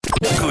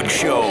Good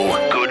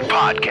show, good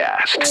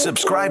podcast.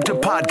 Subscribe to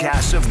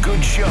podcasts of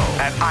Good Show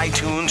at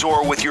iTunes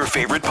or with your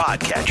favorite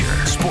podcatcher.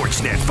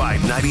 Sportsnet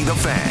 590 The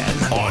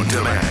Fan on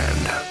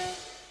demand.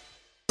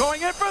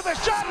 Going in for the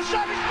shot, he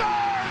scores!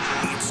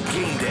 It's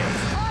game day.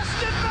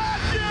 Austin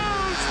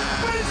Matthews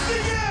wins the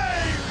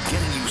game!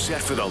 Getting you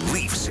set for the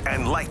Leafs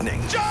and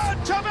Lightning. John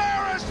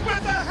Tavares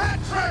with a hat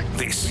trick!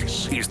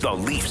 This is the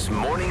Leafs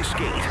Morning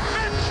Skate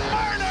Mitch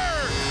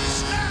Marner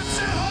snaps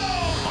it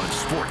home! on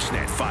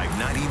Sportsnet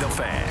 590 The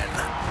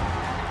Fan.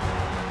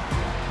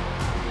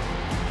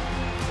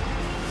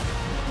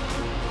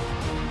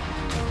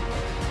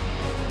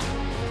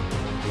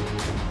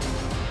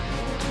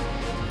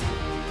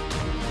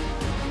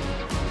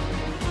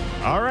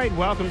 All right,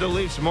 welcome to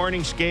Leafs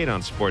Morning Skate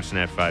on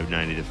Sportsnet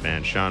 590 The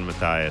Fan. Sean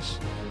Matthias,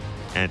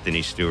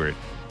 Anthony Stewart,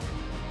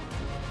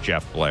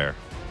 Jeff Blair.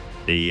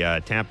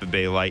 The Tampa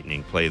Bay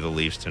Lightning play the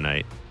Leafs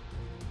tonight.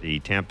 The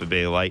Tampa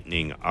Bay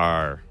Lightning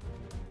are,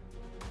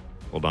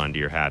 hold on to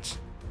your hats,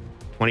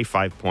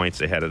 25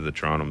 points ahead of the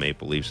Toronto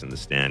Maple Leafs in the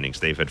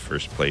standings. They've had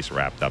first place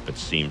wrapped up, it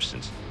seems,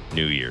 since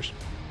New Year's.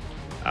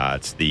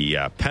 It's the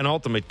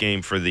penultimate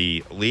game for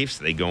the Leafs.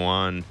 They go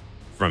on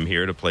from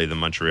here to play the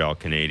Montreal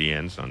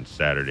Canadiens on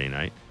Saturday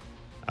night.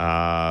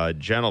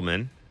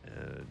 Gentlemen,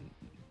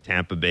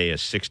 Tampa Bay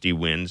has 60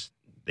 wins.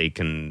 They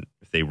can,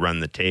 if they run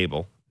the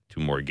table,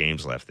 2 more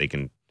games left, they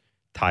can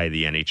tie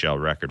the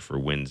NHL record for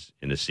wins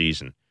in a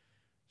season.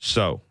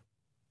 So,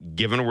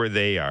 given where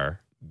they are,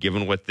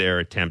 given what they're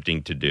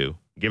attempting to do,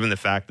 given the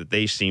fact that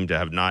they seem to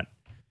have not,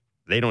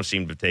 they don't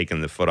seem to have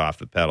taken the foot off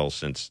the pedal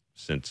since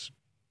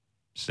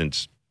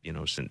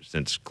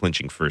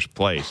clinching first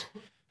place.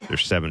 They're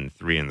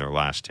 7-3 in their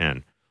last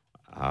 10.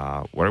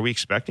 What are we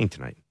expecting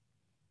tonight,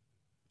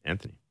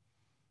 Anthony?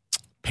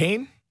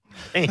 Pain?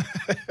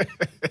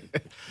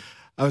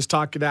 I was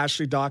talking to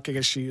Ashley Docking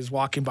as she was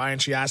walking by,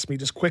 and she asked me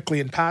just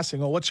quickly in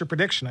passing, what's your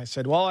prediction? I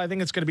said, I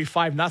think it's going to be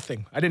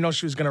 5-0. I didn't know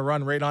she was going to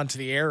run right onto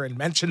the air and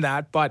mention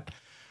that, but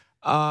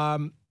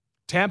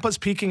Tampa's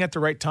peaking at the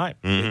right time.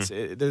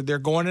 Mm-hmm. They're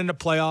going into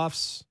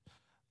playoffs.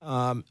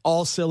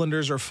 All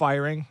cylinders are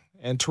firing,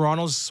 and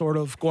Toronto's sort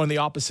of going the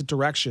opposite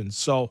direction.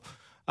 So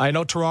I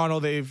know Toronto,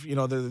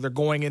 they're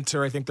going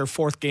into, I think, their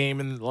 4th game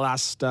in the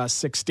last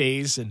 6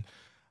 days. And,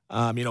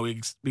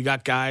 we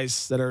got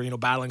guys that are,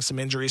 battling some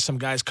injuries, some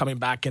guys coming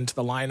back into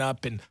the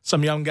lineup and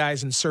some young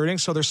guys inserting.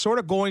 So they're sort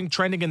of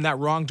trending in that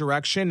wrong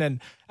direction.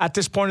 And at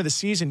this point of the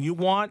season, you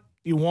want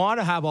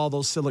to have all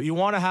those, you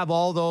want to have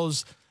all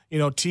those,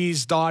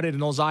 T's dotted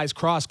and those I's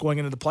crossed going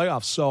into the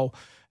playoffs. So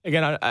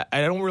again, I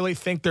don't really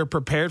think they're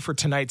prepared for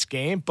tonight's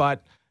game,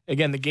 but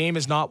again, the game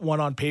is not one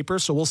on paper.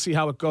 So we'll see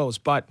how it goes.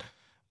 But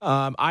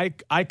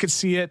I could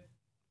see it,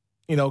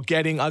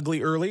 getting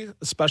ugly early,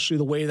 especially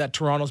the way that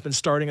Toronto's been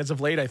starting as of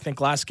late. I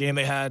think last game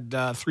they had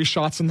 3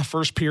 shots in the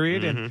first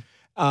period, and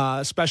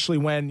especially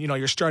when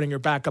you're starting your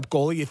backup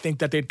goalie, you think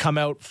that they'd come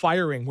out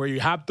firing where you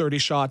have 30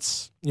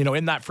 shots,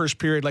 in that first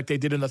period like they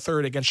did in the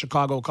third against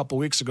Chicago a couple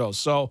weeks ago.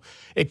 So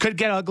it could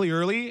get ugly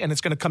early, and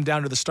it's going to come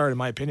down to the start, in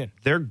my opinion.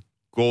 Their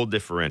goal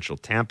differential,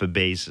 Tampa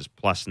Bay's is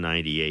plus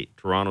 98,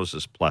 Toronto's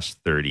is plus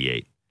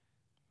 38.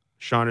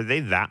 Sean, are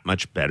they that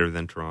much better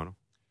than Toronto?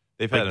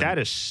 That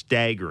is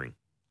staggering.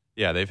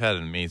 Yeah, they've had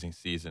an amazing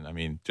season. I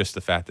mean, just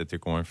the fact that they're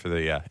going for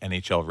the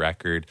NHL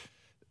record,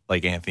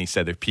 like Anthony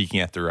said, they're peaking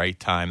at the right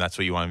time. That's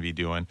what you want to be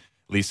doing.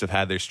 Leafs have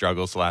had their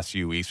struggles the last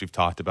few weeks. We've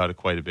talked about it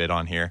quite a bit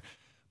on here.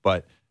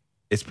 But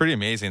it's pretty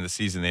amazing the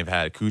season they've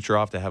had.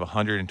 Kucherov to have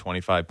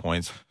 125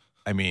 points.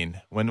 I mean,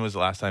 when was the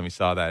last time we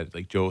saw that?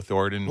 Like Joe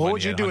Thornton. What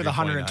would you do with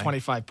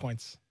 125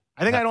 points?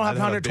 I think I don't have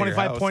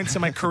 125 points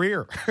in my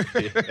career.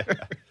 Yeah.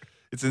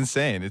 It's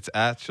insane. It's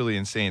actually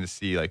insane to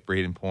see like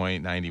Braden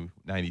Point,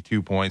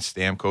 92 points,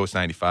 Stamkos,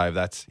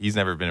 95. He's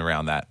never been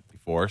around that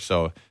before.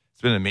 So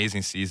it's been an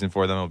amazing season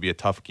for them. It'll be a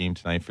tough game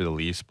tonight for the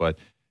Leafs, but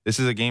this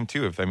is a game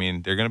too. They're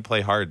going to play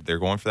hard. They're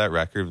going for that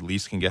record.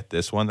 Leafs can get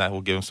this one. That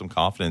will give them some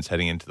confidence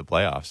heading into the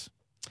playoffs.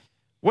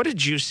 What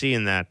did you see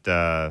in that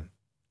the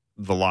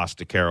loss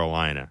to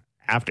Carolina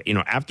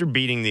after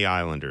beating the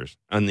Islanders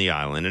on the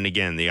island? And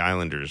again, the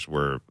Islanders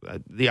were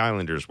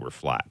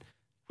flat.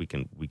 We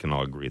can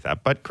all agree with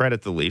that. But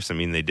credit the Leafs. I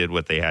mean, they did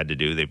what they had to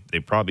do. They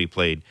probably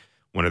played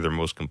one of their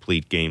most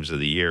complete games of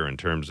the year in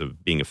terms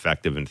of being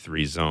effective in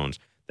 3 zones.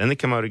 Then they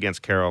come out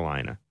against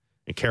Carolina,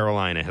 and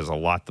Carolina has a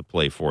lot to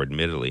play for,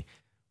 admittedly.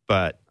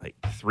 But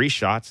 3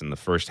 shots in the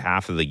first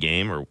half of the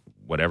game, or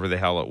whatever the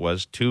hell it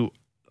was, 2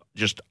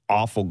 just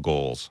awful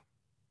goals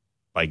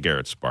by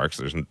Garrett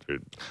Sparks.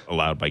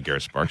 Allowed by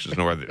Garrett Sparks.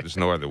 There's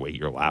no other way.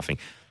 You're laughing.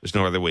 There's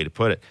no other way to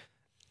put it.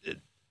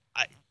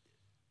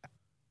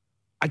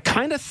 I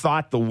kind of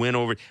thought the win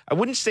over, I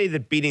wouldn't say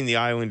that beating the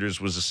Islanders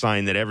was a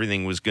sign that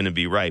everything was going to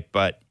be right,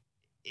 but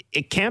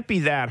it can't be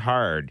that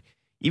hard,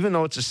 even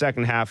though it's the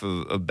second half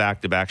of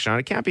back-to-back, Sean,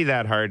 it can't be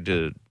that hard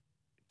to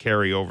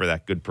carry over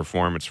that good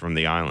performance from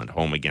the Island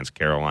home against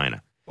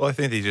Carolina. Well, I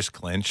think they just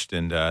clinched,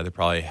 and they're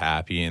probably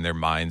happy, and their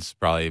minds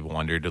probably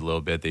wandered a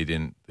little bit. They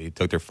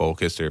took their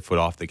foot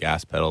off the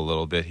gas pedal a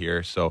little bit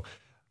here. So,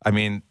 I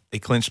mean, they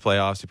clinched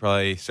playoffs. They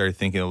probably started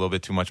thinking a little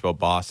bit too much about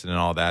Boston and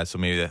all that. So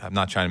maybe I'm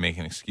not trying to make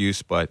an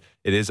excuse, but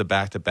it is a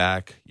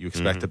back-to-back. You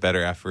expect a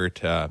better effort.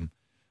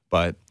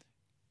 But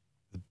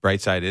the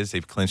bright side is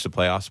they've clinched a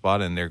playoff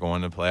spot, and they're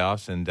going to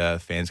playoffs,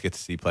 and fans get to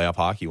see playoff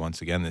hockey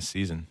once again this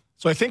season.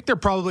 So I think they're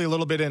probably a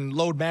little bit in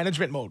load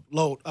management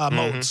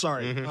mode.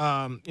 Sorry.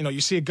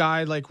 You see a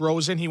guy like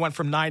Rosen. He went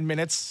from 9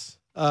 minutes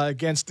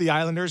against the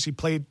Islanders. He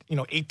played,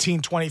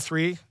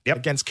 18-23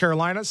 against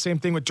Carolina. Same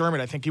thing with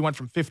Dermott. I think he went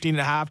from 15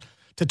 and a half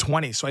to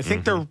 20. So I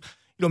think they're,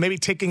 maybe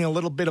taking a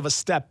little bit of a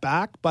step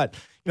back, but,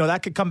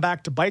 that could come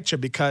back to bite you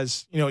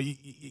because,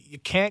 you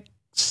can't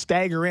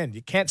stagger in.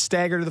 You can't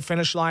stagger to the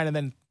finish line and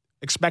then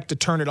expect to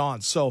turn it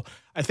on. So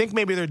I think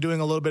maybe they're doing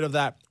a little bit of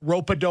that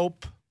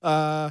rope-a-dope,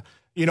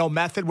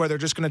 method where they're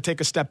just going to take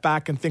a step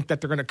back and think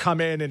that they're going to come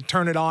in and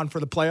turn it on for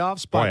the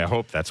playoffs. But boy, I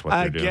hope that's what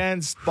they're doing.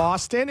 Against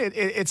Boston,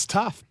 it's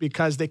tough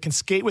because they can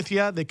skate with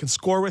you, they can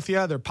score with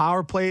you, their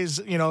power plays,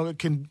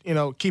 can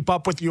keep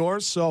up with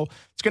yours. So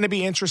it's going to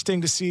be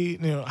interesting to see,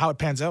 how it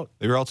pans out.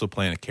 They were also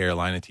playing a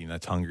Carolina team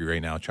that's hungry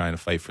right now, trying to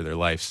fight for their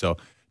life. So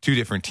two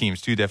different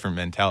teams, two different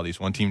mentalities.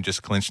 One team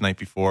just clinched the night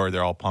before;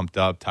 they're all pumped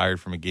up,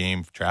 tired from a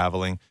game,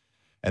 traveling,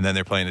 and then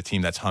they're playing a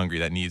team that's hungry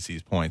that needs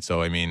these points.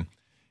 So I mean,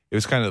 it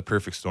was kind of the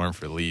perfect storm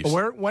for the Leafs.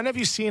 When have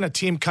you seen a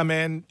team come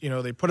in,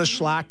 they put a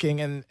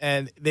shellacking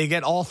and they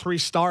get all 3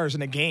 stars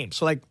in a game?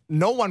 So,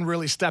 no one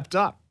really stepped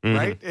up,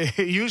 right?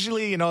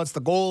 Usually, it's the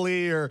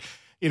goalie or,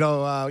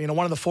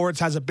 one of the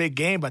forwards has a big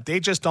game, but they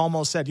just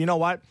almost said, you know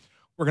what,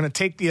 we're going to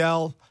take the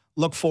L,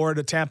 look forward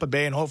to Tampa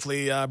Bay, and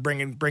hopefully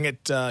bring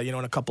it, in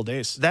a couple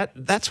days.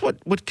 That's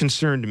what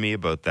concerned me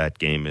about that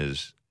game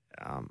is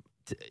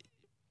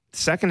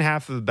second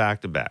half of the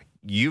back-to-back,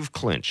 you've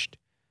clinched.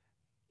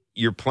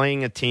 You're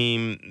playing a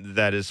team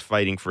that is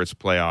fighting for its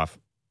playoff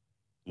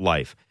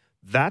life.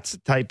 That's the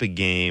type of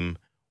game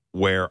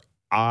where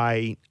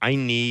I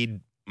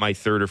need my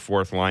third or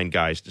fourth line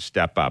guys to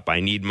step up.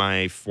 I need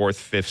my fourth,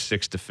 fifth,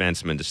 sixth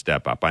defenseman to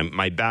step up.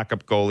 My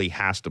backup goalie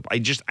has to.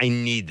 I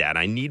need that.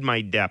 I need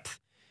my depth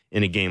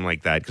in a game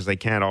like that because I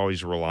can't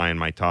always rely on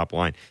my top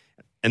line.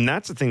 And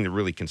that's the thing that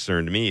really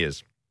concerned me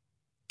is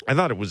I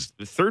thought it was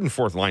the third and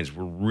fourth lines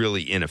were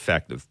really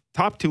ineffective.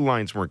 Top 2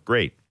 lines weren't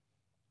great.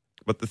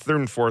 But the third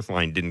and fourth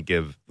line didn't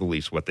give the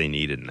Leafs what they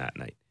needed in that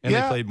night. And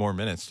they played more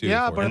minutes, too.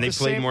 Yeah, but they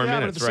played more minutes,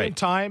 but at the same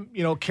time,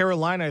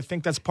 Carolina, I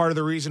think that's part of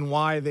the reason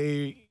why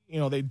they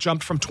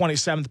jumped from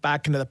 27th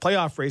back into the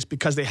playoff race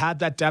because they had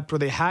that depth where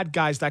they had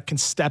guys that can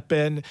step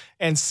in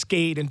and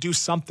skate and do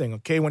something,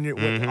 okay?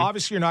 When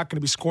obviously you're not going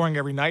to be scoring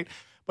every night,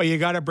 but you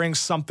got to bring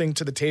something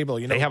to the table.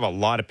 They have a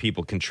lot of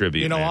people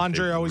contribute.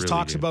 Andre always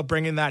talks about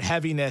bringing that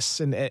heaviness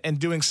and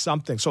doing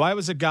something. So I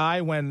was a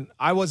guy when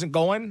I wasn't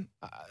going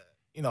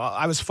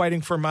I was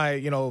fighting for my,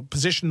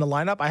 position in the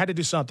lineup. I had to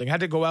do something. I had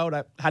to go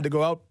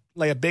out,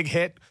 lay a big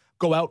hit,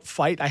 go out,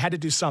 fight. I had to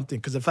do something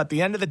because if at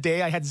the end of the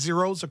day I had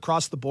zeros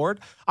across the board,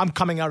 I'm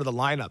coming out of the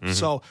lineup.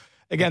 So,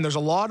 again, there's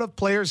a lot of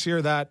players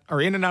here that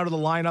are in and out of the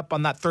lineup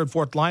on that third,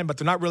 fourth line, but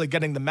they're not really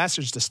getting the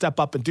message to step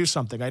up and do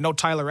something. I know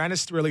Tyler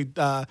Ennis really,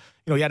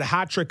 he had a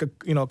hat trick,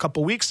 a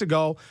couple weeks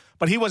ago,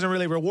 but he wasn't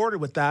really rewarded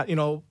with that,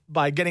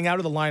 by getting out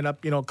of the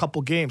lineup, a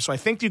couple games. So I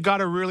think you got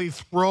to really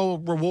throw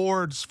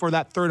rewards for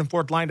that third and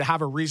fourth line to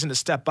have a reason to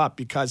step up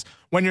because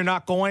when you're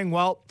not going,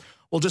 well,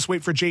 we'll just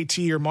wait for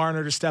JT or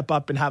Marner to step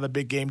up and have a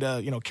big game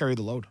to, carry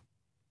the load.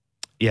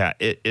 Yeah,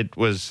 it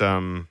was.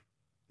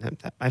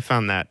 I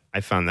found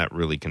that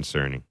really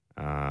concerning.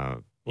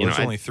 There's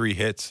only 3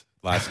 hits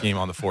last game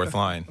on the fourth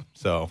line,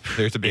 so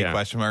there's a big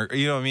question mark.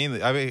 You know what I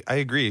mean? I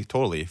agree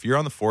totally. If you're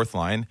on the fourth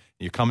line,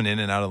 you're coming in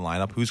and out of the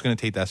lineup. Who's going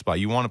to take that spot?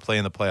 You want to play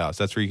in the playoffs.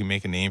 That's where you can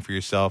make a name for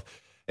yourself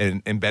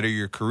and better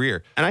your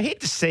career. And I hate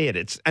to say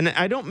it, and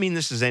I don't mean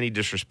this as any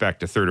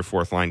disrespect to third or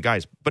fourth line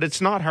guys, but it's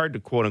not hard to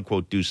quote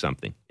unquote do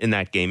something in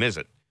that game, is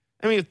it?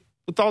 I mean,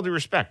 with all due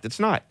respect, it's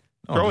not.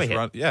 Throw a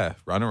hit.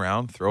 Run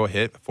around, throw a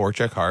hit,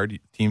 forecheck hard.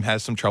 Team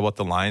has some trouble at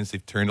the lines.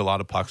 They've turned a lot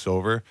of pucks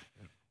over.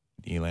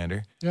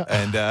 Nylander. Yeah.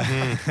 And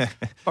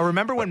but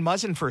remember when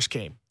Muzzin first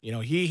came?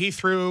 He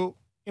threw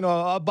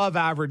above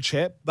average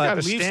hit, but got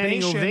a Leafs standing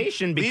Nation,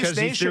 ovation because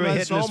he threw a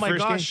hit in his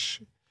first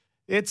game.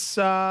 It's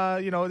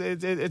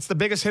it's the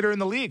biggest hitter in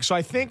the league. So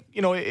I think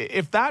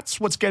if that's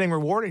what's getting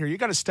rewarded here, you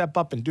got to step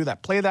up and do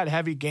that. Play that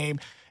heavy game.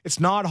 It's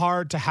not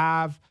hard to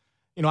have.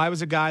 I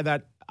was a guy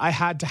that I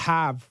had to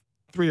have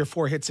 3 or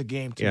 4 hits a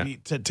game to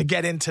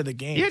get into the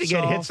game. You had to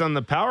get hits on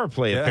the power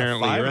play,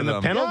 apparently. You're in the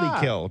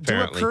penalty kill,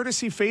 apparently. Do a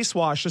courtesy face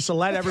wash just to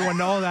let everyone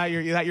know that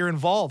you're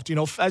involved.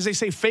 As they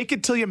say, fake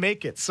it till you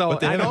make it. So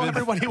I know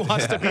everybody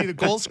wants to be the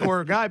goal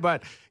scorer guy,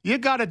 but you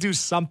got to do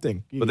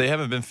something. But they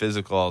haven't been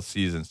physical all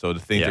season, so to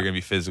think they're going to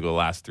be physical the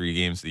last 3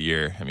 games of the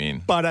year, I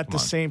mean. But at the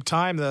same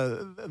time,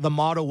 the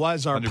motto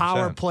was our 100%.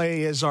 Power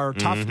play is our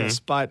toughness.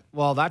 But,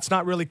 well, that's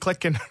not really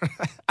clicking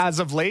as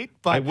of late.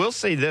 But I will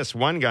say this,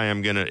 one guy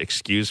I'm going to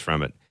excuse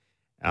from it.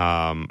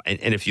 And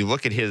if you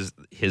look at his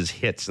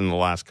hits in the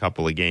last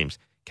couple of games,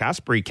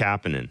 Kasperi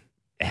Kapanen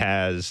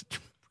has.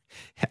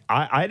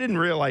 I didn't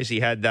realize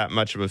he had that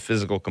much of a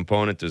physical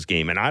component to his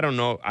game, and I don't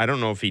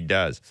know if he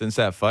does. Since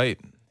that fight,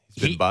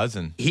 He's been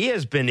buzzing. He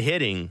has been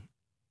hitting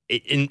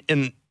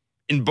in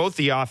both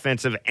the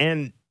offensive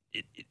and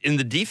in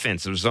the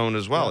defensive zone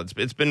as well.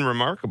 It's been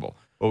remarkable.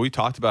 Well, we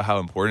talked about how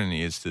important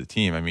he is to the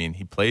team. I mean,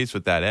 he plays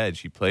with that edge.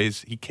 He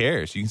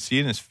cares. You can see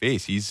it in his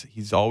face.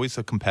 He's always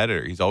a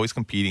competitor. He's always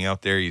competing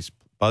out there. He's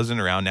buzzing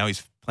around. Now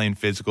he's playing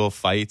physical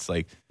fights.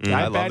 I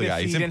love the guy.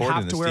 If He's he didn't important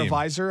have in to this wear a team.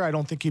 visor, I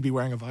don't think he'd be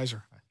wearing a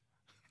visor.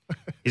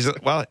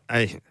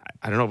 I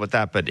don't know about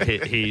that, but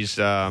he is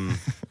a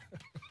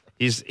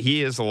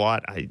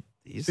lot.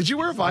 Did you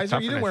wear a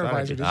visor? You didn't wear a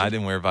visor, did you? I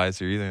didn't wear a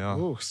visor either. No.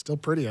 Ooh, still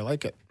pretty. I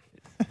like it.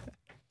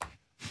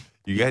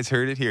 You guys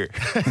heard it here.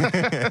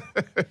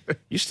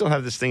 You still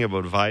have this thing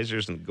about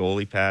visors and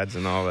goalie pads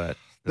and all that.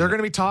 They're going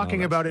to be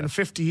talking about it in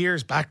 50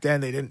 years. Back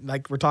then, they didn't,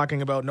 like we're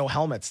talking about no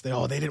helmets. They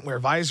didn't wear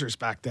visors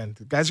back then.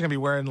 The guys are going to be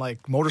wearing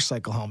like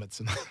motorcycle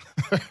helmets in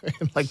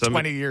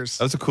 20 years.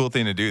 That was a cool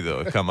thing to do,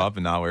 though. Come up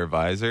and not wear a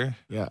visor.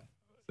 Yeah.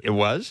 It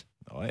was?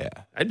 Oh, yeah.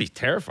 I'd be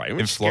terrified.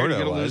 In Florida,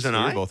 to lose an we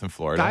were eye. both in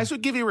Florida. Guys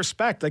would give you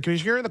respect. Like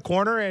if you're in the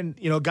corner and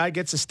a guy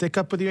gets a stick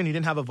up with you and you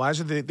didn't have a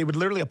visor, they would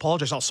literally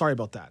apologize. Oh, sorry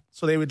about that.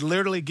 So they would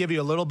literally give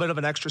you a little bit of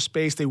an extra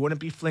space. They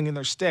wouldn't be flinging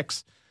their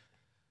sticks,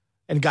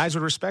 and guys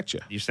would respect you.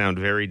 You sound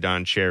very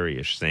Don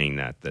Cherry-ish saying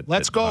that.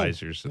 Let's go.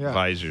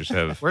 Visors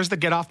have. Where's the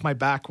get off my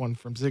back one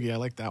from Ziggy? I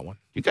like that one.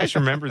 You guys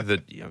remember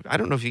that? I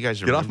don't know if you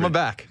guys remember. Get off my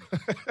back.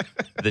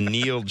 The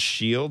Neiled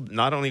shield.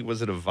 Not only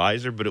was it a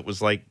visor, but it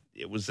was a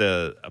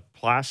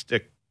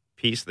plastic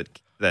piece that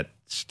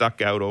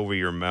stuck out over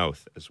your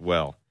mouth as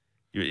well.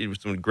 It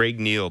was when Greg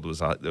Neeld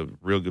was a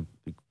really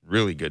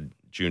good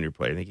junior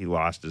player. I think he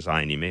lost his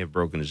eye and he may have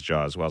broken his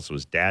jaw as well. So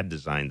his dad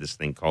designed this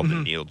thing called the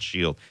Neiled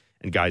shield,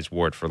 and guys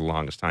wore it for the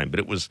longest time. But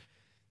it was,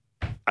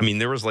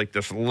 there was like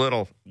this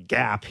little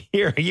gap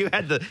here. You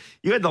had to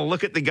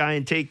look at the guy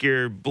and take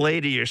your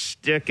blade of your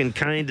stick and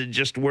kind of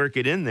just work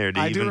it in there.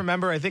 I do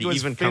remember. I think it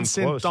was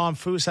Vincent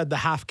Donfus had the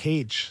half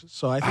cage.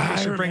 So I think we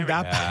should bring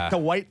that back. The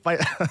white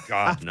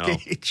half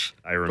cage.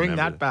 I remember. Bring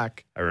that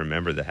back. I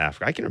remember the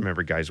half. I can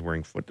remember guys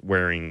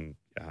wearing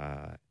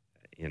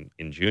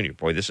in junior.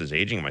 Boy, this is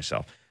aging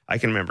myself. I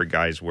can remember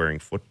guys wearing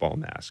football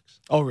masks.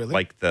 Oh, really?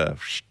 Like the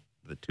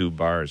 2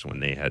 bars when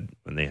they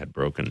had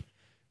broken.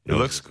 It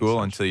looks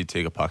cool until you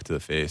take a puck to the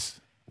face.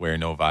 Wear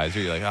no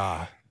visor. You're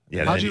like,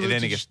 Yeah. How'd you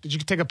lose? Did you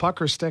take a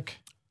puck or a stick?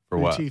 For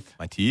your what? Teeth?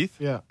 My teeth?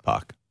 Yeah.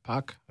 Puck.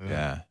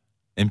 Yeah.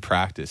 In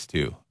practice,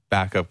 too.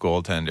 Backup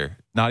goaltender.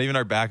 Not even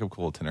our backup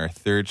goaltender. Our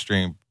third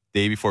string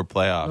day before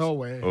playoffs. No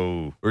way.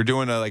 Oh. We're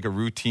doing a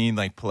routine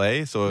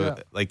play. So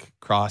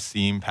cross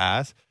seam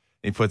pass.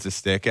 And he puts a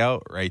stick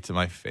out right to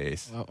my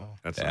face. Uh-oh.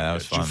 That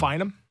was fun. Did you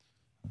find him?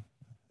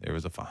 There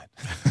was a fine.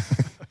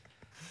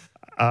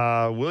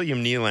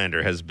 William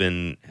Nylander has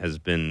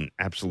been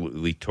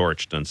absolutely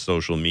torched on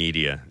social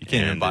media. You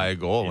can't even buy a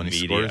goal when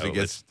he scores. It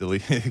gets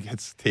deleted. It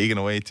gets taken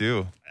away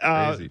too.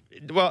 Crazy.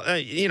 And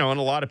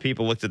a lot of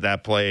people looked at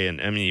that play,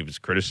 and he was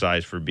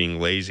criticized for being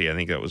lazy. I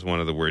think that was one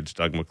of the words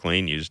Doug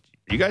McLean used.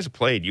 You guys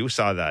played. You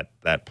saw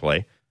that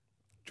play.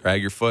 Drag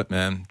your foot,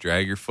 man.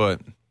 Drag your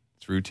foot.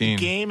 It's routine.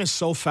 The game is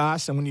so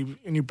fast, and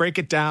when you break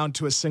it down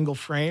to a single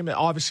frame, it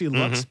obviously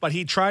looks. But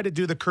he tried to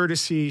do the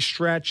courtesy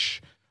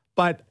stretch,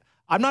 but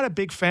I'm not a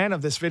big fan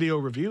of this video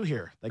review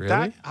here. Really?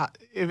 That,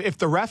 if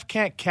the ref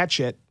can't catch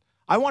it,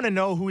 I want to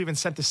know who even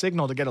sent the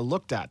signal to get it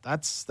looked at.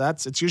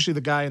 It's usually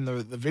the guy in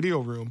the video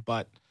room,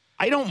 but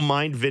I don't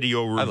mind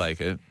video review. I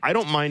like it. I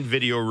don't mind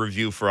video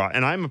review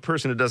and I'm a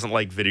person who doesn't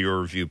like video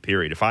review,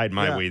 period. If I had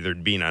my way,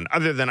 there'd be none.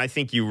 Other than I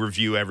think you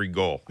review every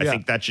goal. I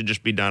think that should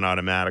just be done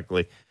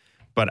automatically.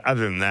 But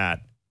other than that,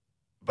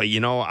 but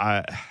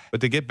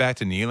to get back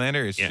to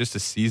Nylander, it's just a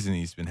season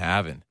he's been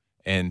having.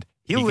 And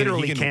he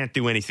literally can't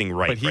do anything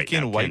right. But he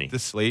can now, wipe the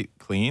slate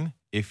clean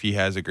if he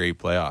has a great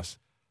playoffs.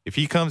 If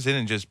he comes in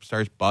and just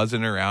starts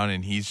buzzing around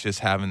and he's just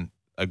having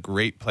a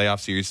great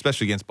playoff series,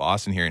 especially against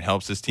Boston here, and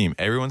helps his team,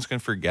 everyone's going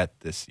to forget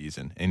this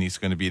season, and he's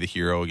going to be the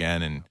hero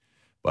again.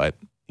 But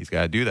he's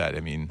got to do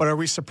that. But are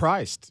we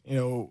surprised?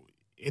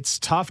 It's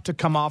tough to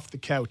come off the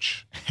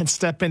couch and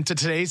step into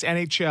today's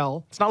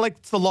NHL. It's not like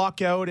it's the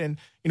lockout and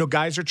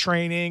guys are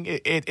training.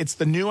 It's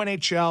the new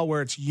NHL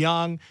where it's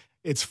young,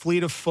 it's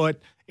fleet of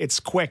foot. It's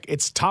quick.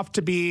 It's tough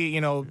to be,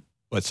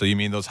 What, so you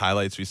mean those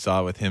highlights we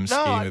saw with him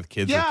skating with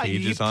kids with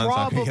cages on? It's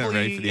not going to get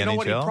ready for the NHL?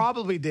 What he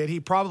probably did? He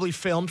probably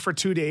filmed for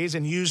 2 days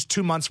and used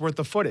 2 months' worth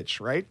of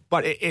footage, right?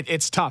 But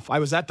it's tough. I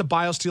was at the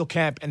BioSteel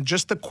camp, and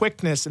just the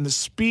quickness and the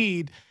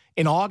speed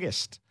in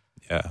August.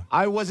 Yeah.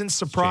 I wasn't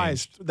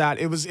surprised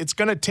that it's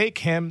going to take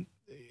him.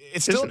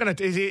 It's still going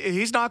to.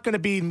 He's not going to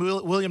be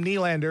William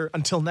Nylander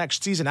until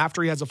next season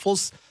after he has a full,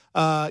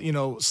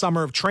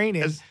 summer of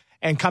training.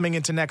 And coming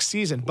into next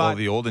season. But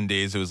the olden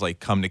days, it was like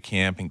come to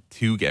camp and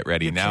to get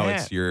ready. Now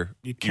it's you're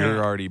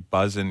already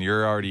buzzing,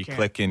 you're already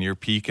clicking, you're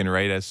peaking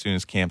right as soon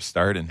as camp's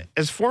starting.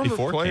 As former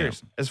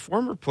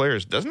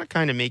players, doesn't it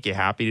kind of make you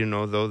happy to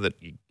know though that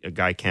a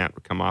guy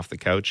can't come off the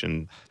couch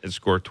and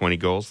score 20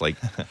 goals. Like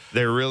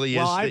there really is.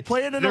 Well, I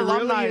played in there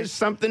alumni. Really is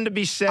something to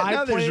be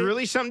said. There's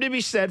really something to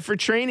be said for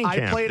training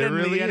camp. I played in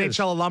really the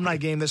NHL alumni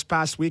game this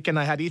past weekend.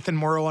 I had Ethan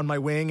Moreau on my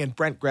wing and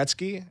Brent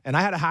Gretzky, and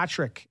I had a hat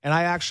trick. And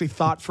I actually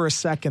thought for a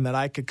second that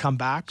I could come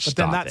back. But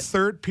then that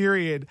third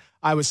period,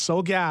 I was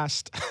so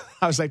gassed.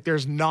 I was like,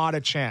 there's not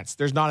a chance.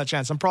 There's not a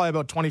chance. I'm probably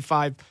about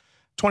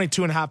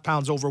 22 and a half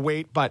pounds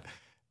overweight, but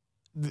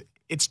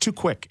it's too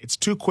quick. It's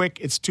too quick.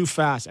 It's too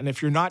fast. And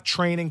if you're not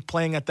training,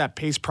 playing at that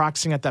pace,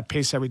 practicing at that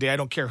pace every day, I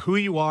don't care who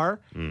you are,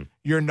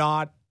 you're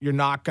not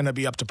going to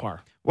be up to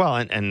par. Well,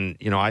 and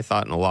I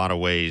thought in a lot of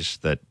ways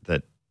that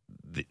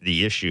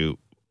the issue,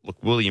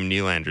 look, William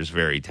Nylander is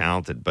very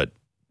talented, but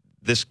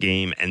this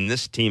game and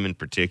this team in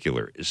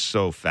particular is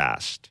so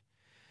fast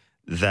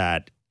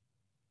that,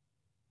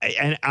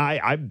 and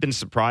I've been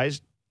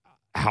surprised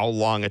how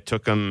long it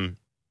took him.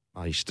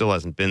 Well, he still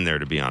hasn't been there,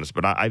 to be honest,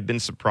 but I've been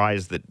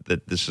surprised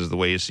that this is the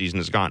way his season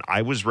has gone.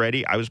 I was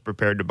ready. I was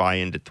prepared to buy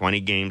into 20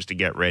 games to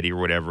get ready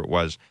or whatever it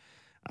was.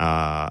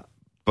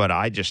 But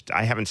I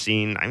haven't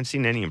seen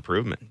any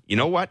improvement. You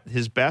know what?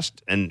 His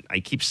best, and I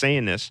keep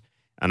saying this,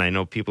 and I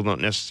know people don't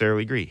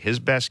necessarily agree, his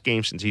best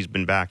games since he's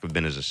been back have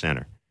been as a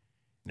center.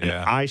 And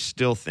Yeah. I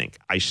still think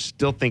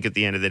at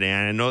the end of the day,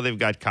 and I know they've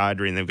got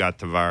Kadri and they've got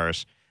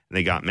Tavares, and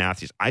they got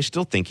Matthews. I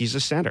still think he's a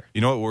center. You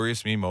know what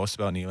worries me most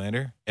about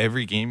Nylander?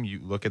 Every game you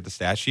look at the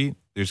stat sheet,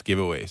 there's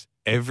giveaways.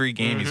 Every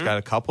game he's got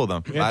a couple of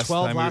them. He had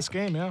 12 last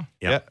game, yeah.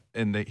 Yeah,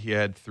 and he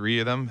had 3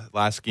 of them.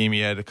 Last game he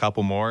had a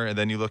couple more. And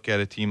then you look at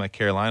a team like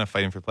Carolina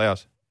fighting for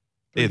playoffs.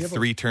 They had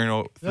 3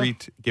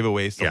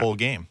 giveaways the whole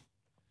game.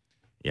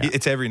 Yeah.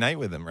 It's every night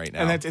with him right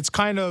now. And it's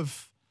kind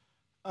of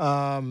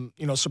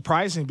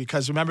surprising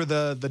because remember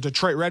the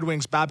Detroit Red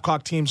Wings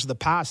Babcock teams of the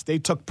past, they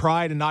took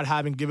pride in not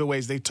having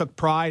giveaways. They took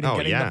pride in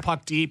getting the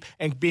puck deep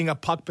and being a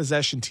puck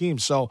possession team.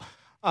 So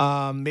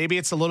maybe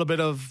it's a little bit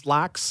of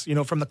lax,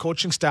 from the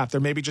coaching staff. They're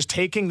maybe just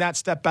taking that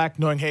step back,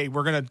 knowing, hey,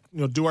 we're going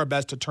to do our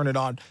best to turn it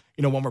on,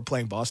 when we're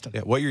playing Boston.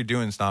 Yeah, what you're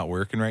doing is not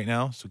working right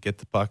now. So get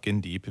the puck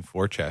in deep and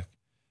forecheck.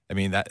 I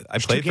mean, I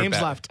There's played 2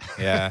 games left.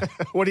 Yeah.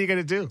 What are you going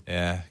to do?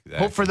 Yeah. Exactly.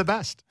 Hope for the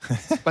best.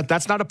 But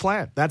that's not a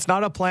plan. That's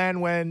not a plan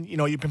when,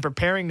 you've been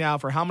preparing now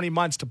for how many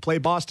months to play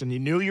Boston. You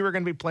knew you were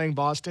going to be playing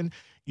Boston.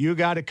 You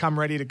got to come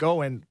ready to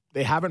go. And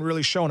they haven't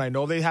really shown. I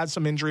know they had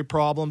some injury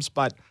problems,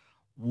 but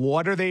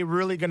what are they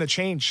really going to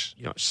change?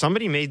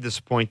 Somebody made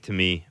this point to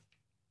me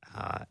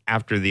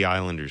after the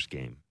Islanders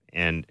game,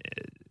 and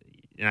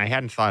I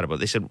hadn't thought about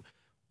it. They said,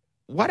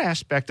 what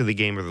aspect of the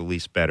game are the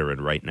Leafs better at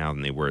right now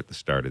than they were at the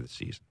start of the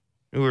season?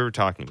 We were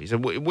talking. He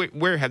said,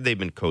 "Where have they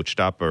been coached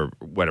up, or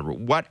whatever?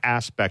 What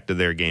aspect of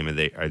their game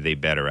are they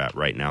better at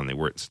right now than they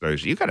were at the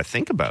start?" You got to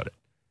think about it.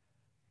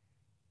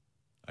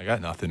 I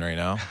got nothing right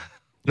now.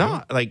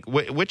 No, like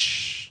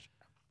which,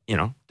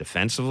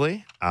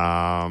 defensively,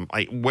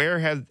 where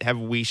have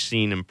we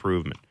seen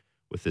improvement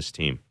with this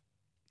team?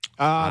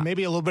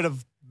 Maybe a little bit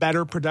of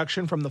better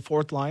production from the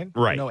fourth line,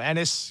 right?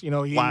 Ennis,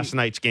 last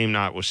night's game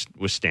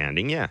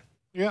notwithstanding, yeah.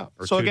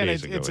 Or so 2 again,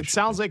 days ago, it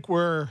sounds like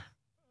we're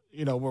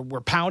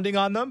pounding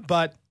on them,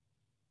 but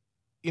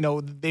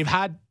they've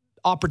had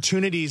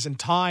opportunities and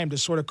time to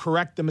sort of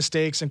correct the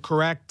mistakes and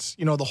correct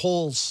the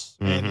holes,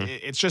 and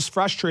it's just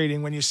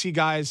frustrating when you see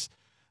guys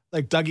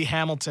like Dougie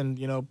Hamilton,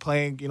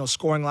 playing,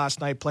 scoring last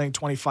night, playing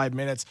 25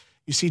 minutes.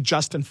 You see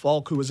Justin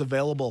Falk, who was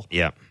available.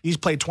 Yeah, he's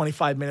played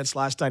 25 minutes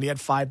last night. He had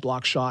 5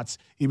 block shots.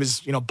 He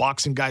was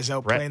boxing guys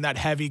out, playing that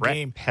heavy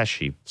game.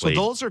 Pesci. So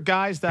those are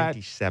guys that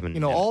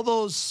all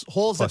those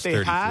holes Plus that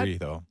they've had,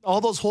 though. all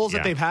those holes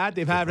that they've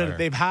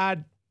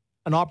had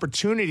an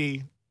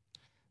opportunity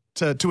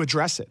to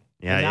address it.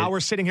 Yeah, and now we're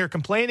sitting here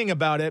complaining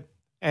about it,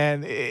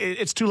 and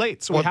it's too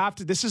late. So we have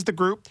to. This is the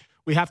group.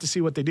 We have to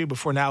see what they do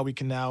before we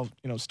can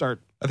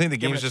start. I think the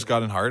game's just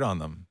gotten hard on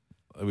them.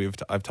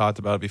 I've talked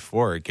about it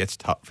before. It gets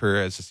tougher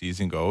as the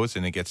season goes,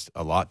 and it gets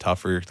a lot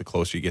tougher the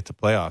closer you get to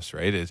playoffs.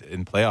 Right?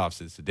 In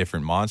playoffs, it's a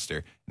different monster,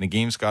 and the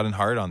game's gotten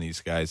hard on these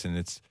guys, and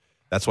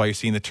that's why you're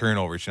seeing the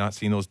turnovers. You're not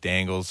seeing those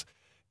dangles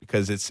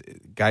because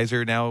guys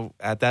are now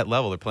at that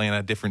level. They're playing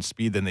at a different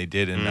speed than they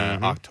did in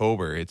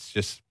October. It's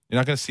just you're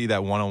not going to see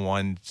that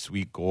one-on-one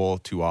sweet goal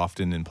too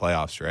often in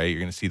playoffs, right? You're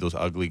going to see those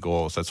ugly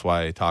goals. That's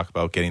why I talk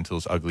about getting to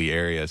those ugly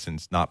areas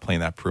and not playing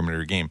that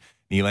perimeter game.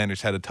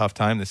 Nylander's had a tough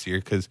time this year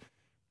because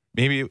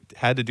maybe it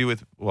had to do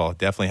with,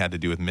 definitely had to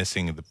do with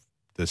missing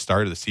the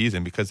start of the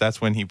season, because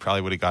that's when he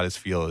probably would have got his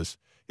feel,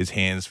 his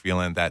hands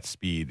feeling that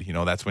speed.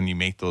 That's when you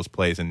make those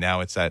plays. And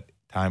now it's that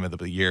time of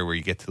the year where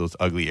you get to those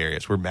ugly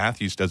areas where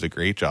Matthews does a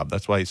great job.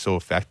 That's why he's so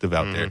effective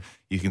out there.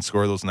 He can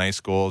score those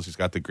nice goals. He's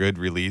got the good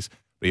release,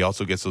 but he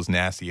also gets those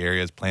nasty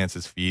areas, plants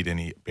his feet, and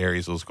he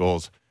buries those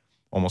goals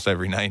almost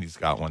every night. He's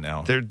got one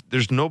now.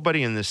 There's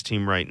nobody in this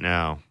team right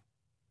now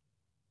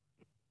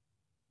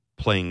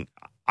playing,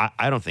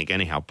 I don't think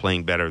anyhow,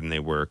 playing better than they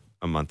were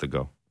a month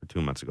ago or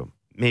 2 months ago.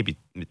 Maybe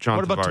John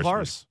Tavares. What about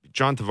Tavares?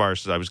 John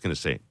Tavares, I was going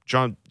to say,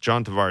 John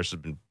Tavares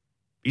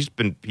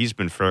has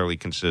been fairly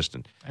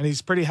consistent. And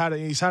he's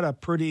had a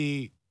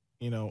pretty,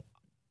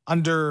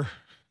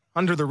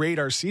 under the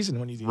radar season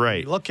when you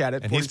look at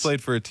it. And he's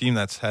played for a team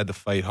that's had to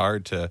fight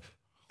hard to.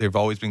 They've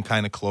always been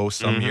kind of close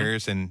some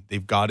years, and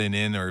they've gotten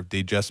in or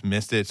they just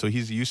missed it. So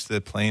he's used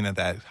to playing at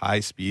that high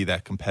speed,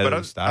 that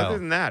competitive style. Other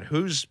than that,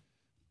 who's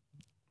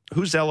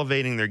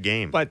elevating their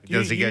game? But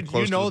does he get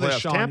close to the playoffs?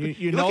 Sean.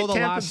 You know the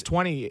last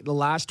 20. The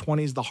last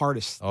 20 is the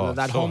hardest. Oh,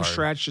 that so home hard.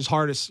 stretch is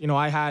hardest.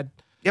 I had.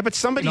 Yeah, but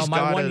somebody's got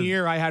my 1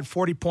 year I had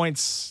 40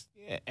 points,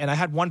 and I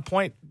had 1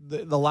 point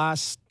the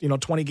last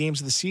 20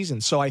 games of the season.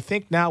 So I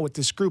think now with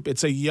this group,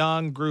 it's a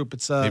young group.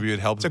 It's a maybe it would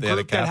help it's if a they had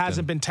group a captain. that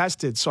hasn't been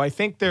tested. So I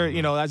think they're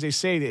as they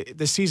say,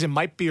 the season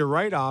might be a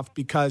write-off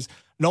because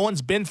no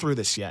one's been through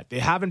this yet. They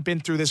haven't been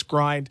through this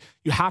grind.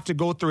 You have to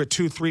go through it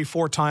 2, 3,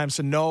 4 times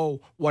to know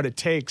what it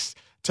takes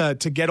to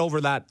get over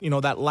that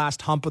that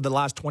last hump of the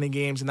last 20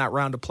 games in that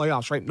round of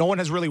playoffs. Right? No one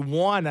has really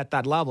won at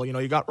that level.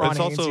 You got Ron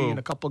Hainsey and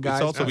a couple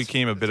guys. It also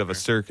became a bit of a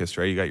circus,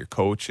 right? You got your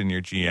coach and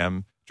your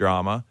GM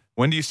drama.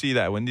 When do you see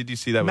that? When did you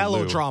see that?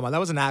 Melodrama. That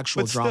was an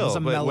actual drama. It was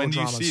a melodrama. When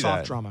do you see soft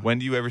that? drama. When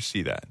do you ever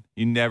see that?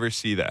 You never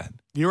see that.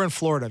 You're in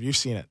Florida. You've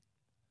seen it.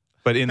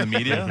 But in the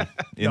media?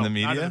 No, the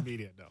media? Not in the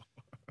media, no.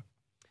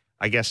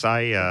 I guess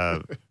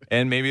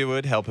And maybe it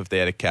would help if they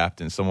had a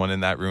captain, someone in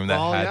that room that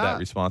had that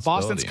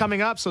responsibility. Boston's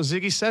coming up, so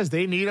Ziggy says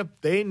they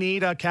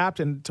need a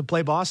captain to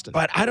play Boston.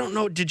 But I don't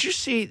know. Did you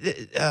see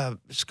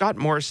Scott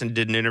Morrison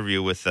did an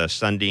interview with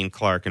Sundin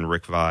Clark and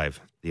Rick Vive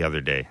the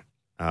other day?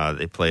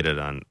 They played it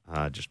on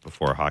just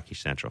before Hockey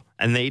Central,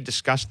 and they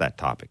discussed that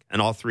topic,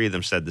 and all three of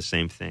them said the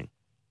same thing.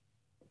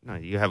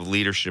 You have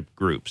leadership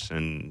groups,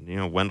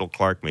 and Wendell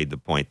Clark made the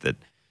point that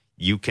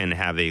you can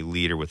have a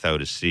leader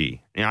without a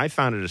C. I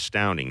found it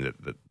astounding that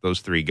those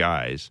three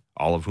guys,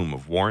 all of whom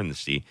have worn the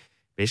C,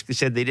 basically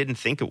said they didn't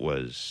think it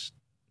was.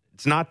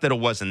 It's not that it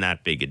wasn't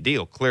that big a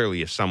deal.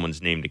 Clearly, if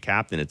someone's named a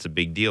captain, it's a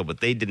big deal, but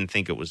they didn't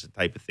think it was the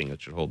type of thing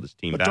that should hold this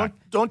team back.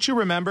 Don't you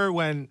remember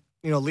when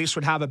Leafs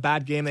would have a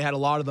bad game? They had a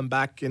lot of them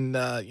back in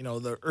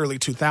the early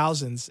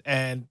 2000s,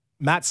 and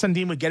Matt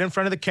Sundin would get in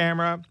front of the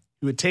camera.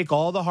 He would take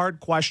all the hard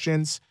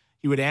questions.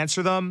 He would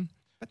answer them,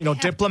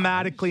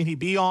 diplomatically, and he'd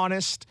be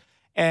honest.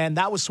 And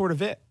that was sort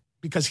of it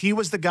because he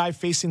was the guy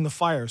facing the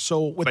fire.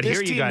 So with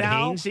this team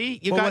now,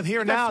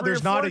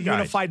 there's not a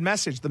unified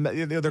message.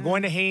 They're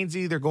going to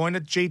Hainsey, they're going to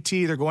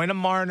JT, they're going to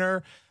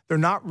Marner. They're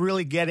not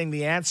really getting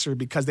the answer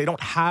because they don't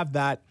have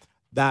that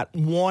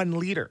one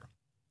leader.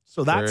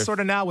 So that's sort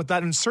of now with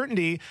that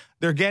uncertainty,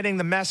 they're getting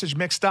the message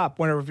mixed up.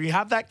 Whenever you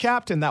have that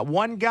captain, that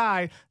one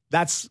guy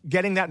that's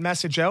getting that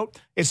message out,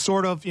 it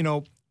sort of,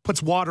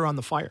 puts water on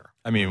the fire.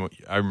 I mean,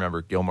 I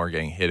remember Gilmore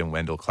getting hit and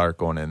Wendell Clark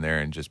going in there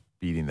and just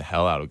beating the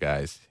hell out of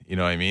guys. You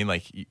know what I mean?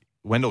 Like,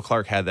 Wendell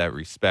Clark had that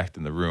respect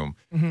in the room.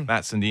 Mm-hmm.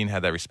 Matt Sundin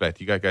had that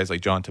respect. You got guys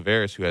like John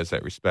Tavares who has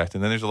that respect.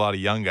 And then there's a lot of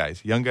young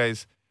guys. Young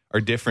guys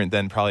are different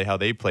than probably how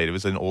they played. It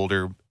was an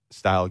older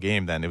style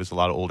game then. It was a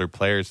lot of older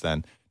players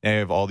then. Now you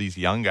have all these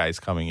young guys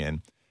coming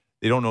in.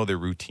 They don't know their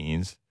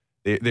routines.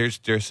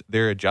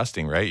 They're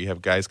adjusting, right? You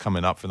have guys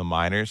coming up from the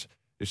minors.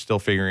 They're still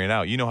figuring it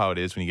out. You know how it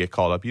is when you get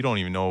called up. You don't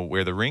even know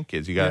where the rink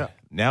is.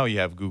 Now you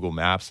have Google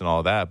Maps and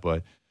all that,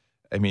 but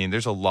I mean,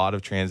 there's a lot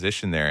of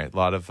transition there, a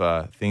lot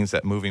of things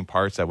moving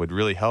parts that would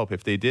really help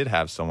if they did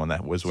have someone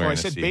that was wearing a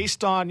C. So I said,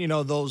 based on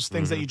those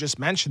things that you just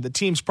mentioned, the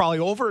team's probably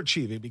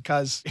overachieving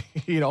because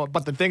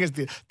But the thing is,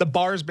 the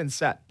bar's been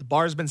set. The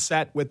bar's been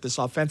set with this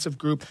offensive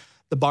group.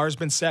 The bar's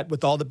been set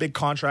with all the big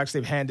contracts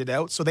they've handed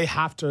out. So they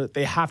have to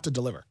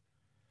deliver.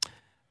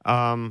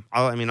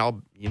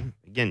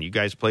 Again, you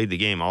guys played the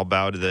game. I'll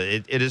bow to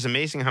it is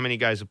amazing how many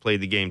guys have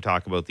played the game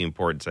talk about the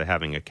importance of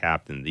having a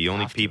captain. The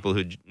only people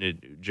who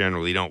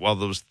generally don't,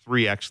 those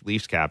 3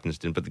 ex-Leafs captains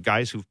didn't, but the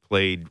guys who've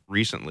played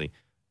recently,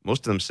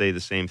 most of them say the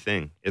same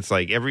thing. It's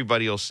like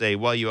everybody will say,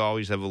 well, you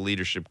always have a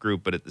leadership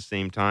group, but at the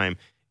same time,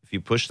 if you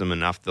push them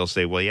enough, they'll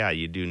say, well, yeah,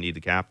 you do need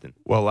the captain.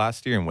 Well,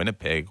 last year in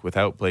Winnipeg,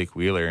 without Blake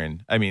Wheeler,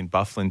 and I mean,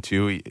 Byfuglien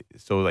too,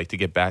 so to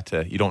get back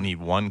to, you don't need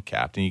one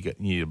captain, you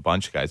need a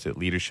bunch of guys at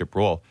leadership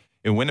role.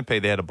 In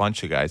Winnipeg, they had a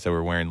bunch of guys that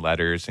were wearing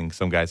letters and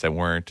some guys that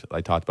weren't.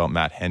 I talked about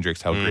Matt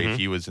Hendricks, how great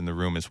he was in the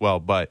room as well.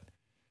 But,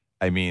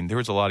 I mean, there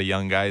was a lot of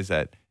young guys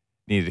that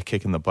needed a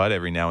kick in the butt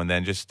every now and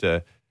then just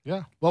to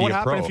What would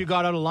happen if you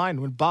got out of line?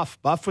 When Buff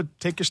would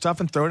take your stuff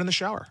and throw it in the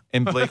shower.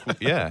 And Blake,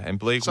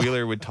 Blake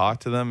Wheeler would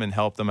talk to them and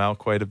help them out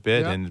quite a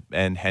bit,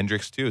 and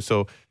Hendricks too.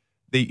 So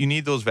you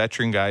need those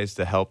veteran guys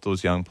to help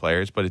those young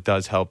players, but it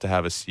does help to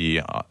have a C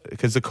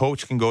because the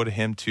coach can go to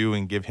him too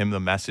and give him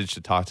the message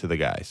to talk to the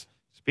guys.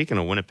 Speaking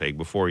of Winnipeg,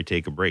 before we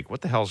take a break,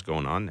 what the hell's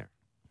going on there,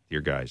 your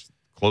guys?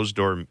 Closed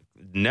door,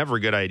 never a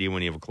good idea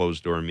when you have a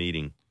closed door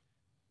meeting.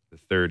 The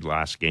third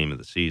last game of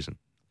the season.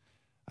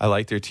 I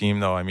like their team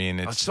though. I mean,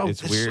 it's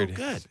weird. So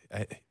good.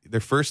 Their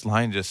first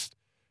line just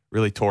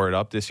really tore it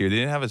up this year. They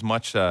didn't have as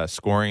much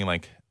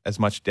scoring, as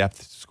much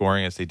depth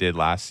scoring as they did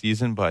last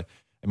season. But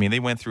I mean, they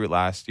went through it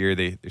last year.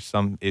 There's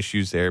some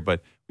issues there,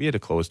 but we had a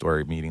closed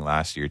door meeting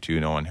last year too.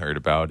 No one heard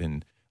about,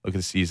 and look at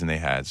the season they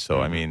had.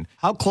 So, I mean...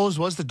 How closed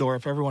was the door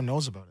if everyone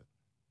knows about it?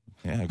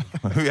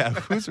 Yeah,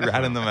 who's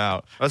ratting them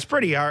out? Well, it's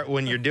pretty hard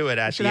when you do it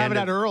at the end. Have it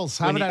at Earl's.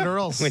 Have it at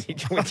Earl's.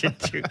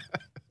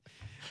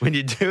 when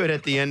you do it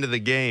at the end of the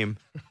game,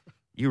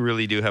 you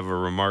really do have a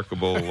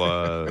remarkable.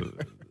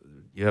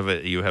 You have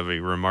a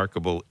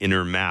remarkable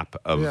inner map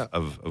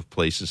of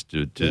places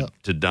to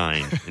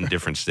dine in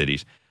different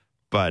cities.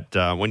 But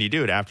when you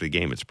do it after the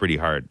game, it's pretty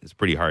hard. It's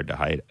pretty hard to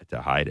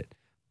hide it.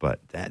 But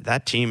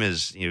that team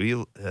is,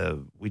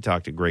 we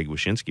talked to Greg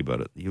Wyshynski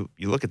about it. You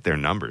look at their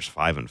numbers,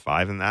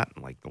 5-5 in that,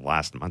 in like the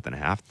last month and a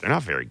half. They're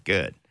not very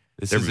good.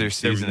 This is their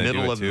season. They're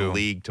middle of the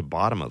league to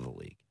bottom of the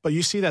league. But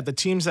you see that the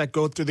teams that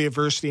go through the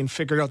adversity and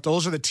figure it out,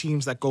 those are the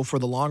teams that go for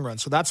the long run.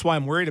 So that's why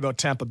I'm worried about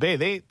Tampa Bay.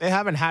 They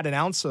haven't had an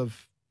ounce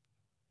of,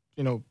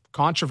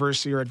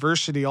 controversy or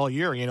adversity all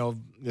year.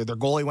 Their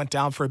goalie went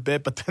down for a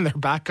bit, but then their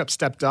backup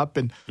stepped up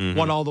and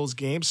won all those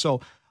games.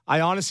 So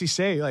I honestly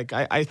say,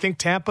 I think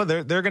Tampa,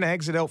 they're going to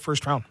exit out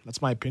first round.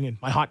 That's my opinion.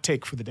 My hot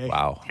take for the day.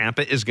 Wow.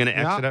 Tampa is going to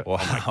exit out? Wow.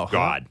 Oh, my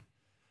God.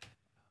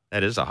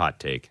 That is a hot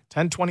take.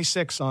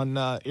 10:26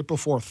 on April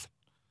 4th.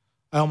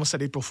 I almost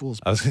said April Fool's.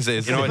 I was going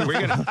to say,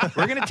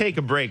 we're gonna take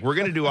a break. We're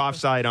gonna do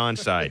offside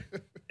onside,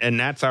 and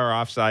that's our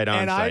offside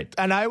onside.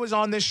 And I was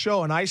on this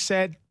show, and I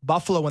said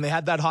Buffalo when they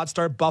had that hot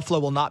start. Buffalo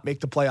will not make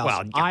the playoffs.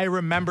 Well, I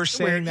remember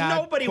saying that.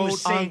 Nobody quote,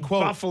 was saying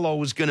unquote. Buffalo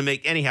was going to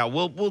make. Anyhow,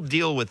 we'll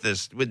deal with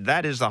this.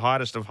 That is the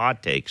hottest of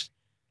hot takes.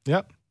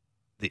 Yep.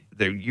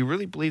 You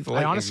really believe the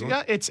Lightning? I honestly,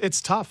 yeah,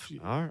 it's tough.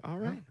 All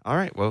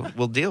right. Well,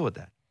 we'll deal with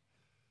that.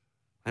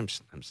 I'm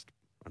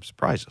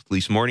surprised. At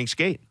least morning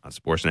skate on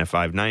Sportsnet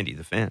 590,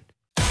 The Fan.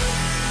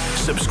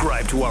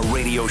 Subscribe to our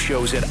radio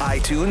shows at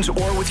iTunes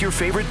or with your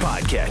favorite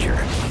podcatcher.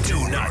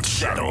 Do not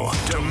settle.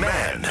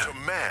 Demand.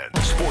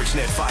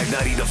 Sportsnet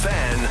 590 The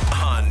Fan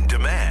on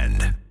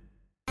demand.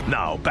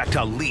 Now back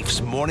to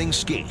Leafs Morning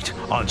Skate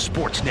on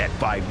Sportsnet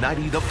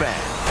 590 The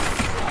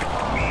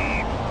Fan.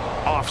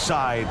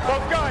 Offside.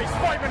 Both guys,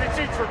 5 minutes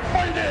each for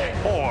fighting.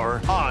 Or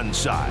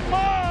onside.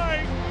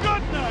 My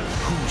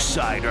goodness. Whose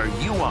side are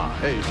you on?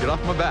 hey, get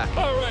off my back.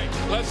 All right,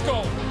 let's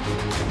go.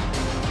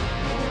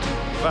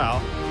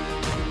 Well,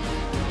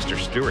 Mr.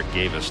 Stewart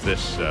gave us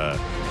this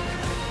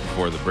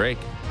before the break.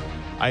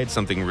 I had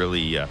something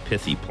really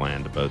pithy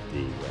planned about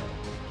the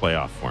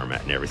playoff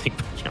format and everything,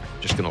 but I'm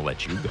just going to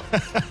let you go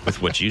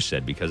with what you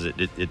said because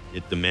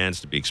it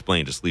demands to be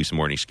explained. It's Leafs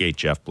Morning Skate,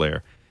 Jeff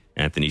Blair,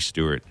 Anthony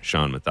Stewart,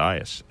 Sean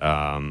Matthias.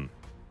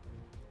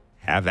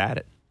 Have at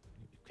it.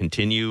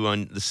 Continue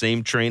on the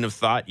same train of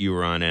thought you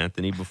were on,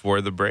 Anthony,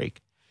 before the break.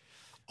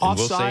 And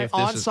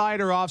Onside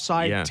or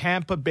offside, Yeah.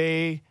 Tampa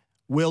Bay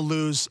will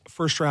lose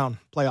first round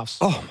playoffs.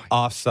 Oh,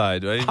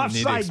 Offside. I didn't need to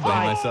Offside explain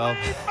by- myself.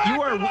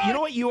 you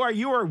know what you are?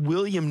 You are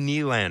William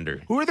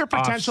Nylander. Who are their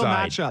potential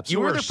Offside. matchups? You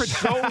Who are are their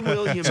so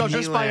William So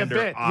just by a Nylander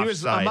bit, he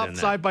was offside in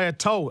upside that. by a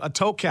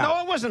toe cap.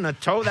 No, it wasn't a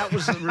toe. That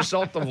was the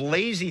result of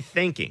lazy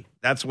thinking.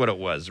 That's what it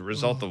was. A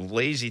result of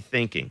lazy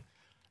thinking.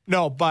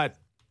 No, but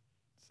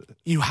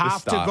you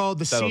have to stop. go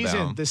the Settle season.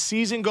 down. The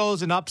season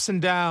goes in ups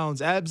and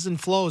downs, ebbs and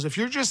flows. If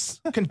you're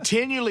just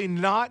continually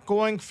not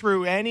going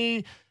through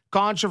any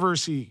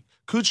controversy,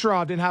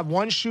 Kucherov didn't have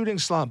one shooting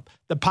slump.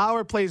 The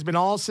power play has been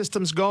all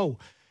systems go.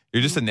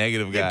 You're just a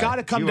negative guy. You got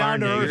to come You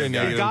down are to negative earth.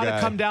 guy. You got to Guy.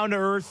 come down to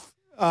earth.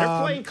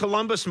 They're playing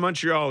Columbus,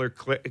 Montreal, or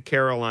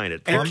Carolina.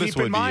 And Columbus keep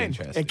would in be mind,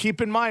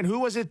 interesting. who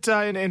was it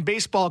in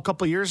baseball a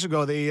couple years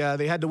ago? They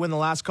had to win the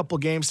last couple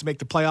games to make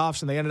the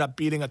playoffs, and they ended up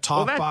beating a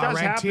top Well, that does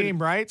ranked happen.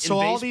 team, right? In So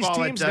all these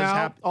baseball, it teams does now,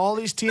 happen. all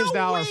these teams No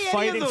now way are any of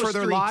fighting those for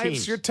their three lives.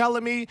 teams. You're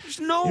telling me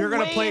no you're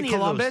going way to play any of those-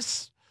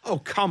 Columbus? Oh,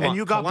 come And on.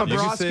 you got Columbus. You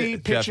can Bobrovsky say,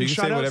 pitching Jeff, you can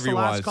say shutouts whatever the you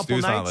last want. couple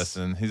Stu's not nights.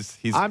 listening.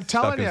 He's I'm stuck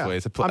telling in his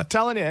ways. you. I'm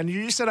telling you. And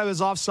you said I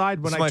was offside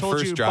when This is I my told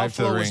first you drive to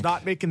the Buffalo was rink.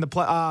 not making the Can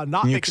you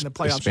playoffs. You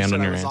expand said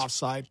on I your was answer?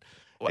 offside.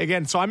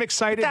 Again, so I'm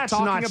excited That's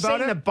talking not about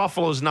saying it. that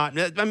Buffalo's not.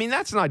 I mean,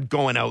 that's not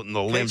going out in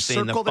the limb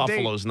saying that circle the date.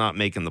 Buffalo's not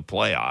making the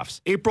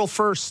playoffs. April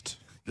 1st,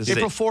 This is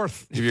April it.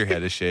 4th. Give your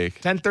head a shake.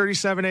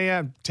 10:37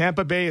 a.m.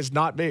 Tampa Bay is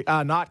not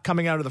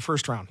coming out of the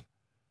first round.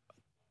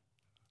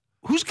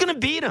 Who's going to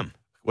beat him?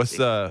 What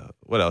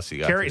else you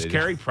got? Is today?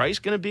 Carey Price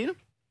going to beat him?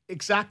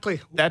 Exactly.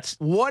 That's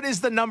What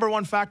is the number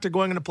one factor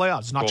going into playoffs?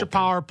 It's not your Goaltending.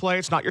 power play.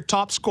 It's not your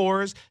top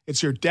scores.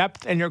 It's your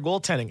depth and your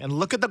goaltending. And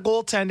look at the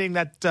goaltending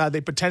that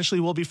they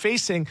potentially will be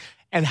facing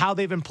and how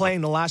they've been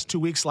playing the last 3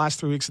 weeks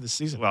of the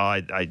season. well. I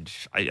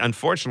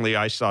unfortunately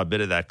I saw a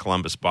bit of that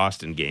Columbus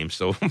Boston game,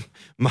 so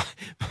my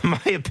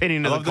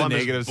opinion I of love the the Columbus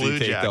negatives Blue you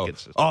take, though.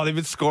 Jackets. Oh, they've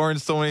been scoring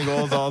so many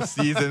goals all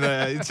season.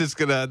 It's just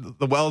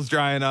the well's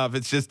drying up.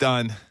 It's just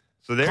done.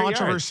 So there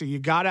Controversy. You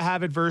got to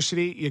have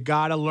adversity. You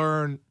got to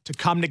learn to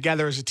come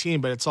together as a team.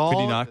 But it's all.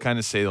 Could you not kind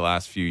of say the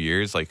last few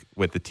years, like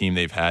with the team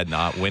they've had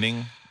not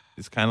winning,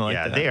 it's kind of like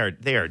Yeah, that? they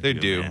are They're due.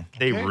 due. Man.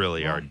 They Okay,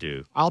 really well, are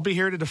due. I'll be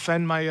here to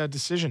defend my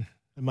decision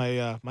and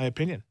my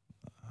opinion.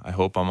 I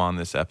hope I'm on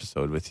this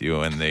episode with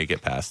you and they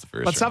get past the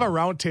first Let's have round. a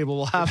round table.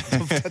 We'll have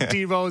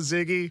Devo,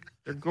 Ziggy,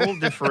 Their goal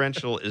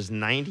differential is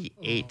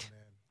 98.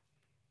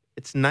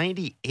 It's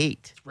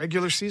 98.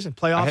 regular season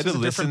playoffs. I had to is a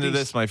listen different to beast.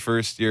 this my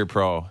first year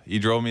pro. He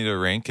drove me to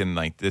rink, and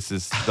like this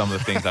is some of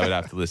the things I would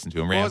have to listen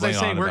to. I'm What was I rambling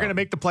saying? on We're about. going to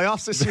make the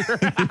playoffs this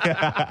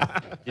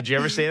year. Did you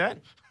ever say that?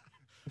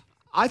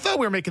 I thought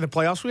we were making the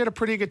playoffs. We had a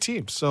pretty good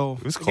team. So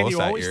it was again, close you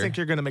that always year. think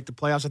you're going to make the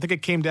playoffs. I think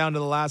it came down to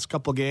the last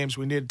couple of games.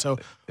 We needed to It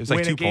was like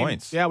win 2 a game.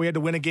 points. Yeah, we had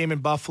to win a game in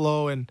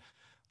Buffalo, and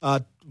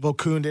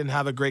Volkun didn't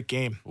have a great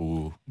game.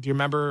 Ooh. Do you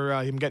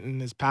remember him getting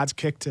his pads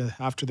kicked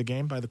after the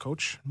game by the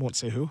coach? Won't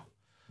say who.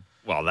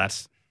 Well,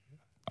 that's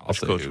which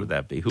Also coach who? would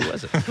that be? Who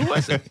was it? Who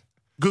was it?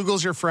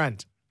 Google's your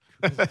friend.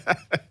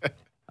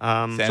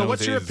 San So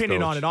what's your Jose's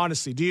opinion on coach. it,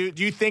 honestly? Do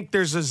you think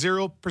there's a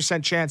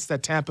 0% chance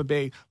that Tampa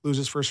Bay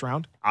loses first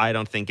round? I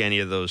don't think any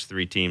of those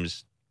 3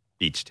 teams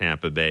beats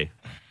Tampa Bay.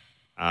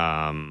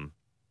 The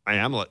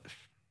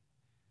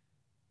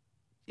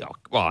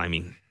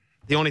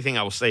only thing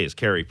I will say is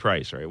Carey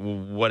Price, right? Well,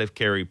 what if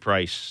Carey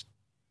Price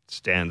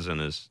stands on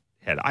his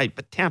head?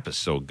 But Tampa's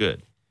so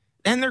good.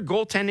 And their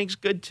goaltending's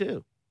good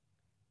too.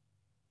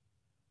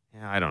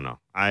 Yeah, I don't know.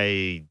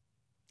 I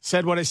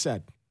Said what I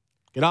said.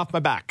 Get off my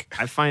back.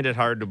 find it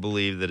hard to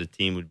believe that a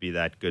team would be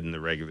that good in the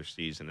regular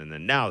season. And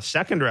then now,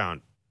 second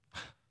round,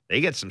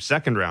 they get some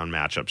second round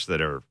matchups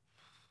that are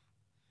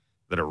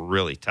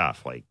really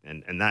tough.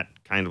 And that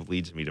kind of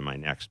leads me to my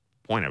next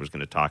point. I was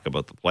going to talk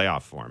about the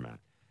playoff format.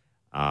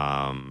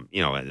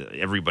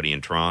 Everybody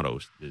in Toronto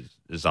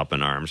is up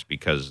in arms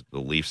because the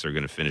Leafs are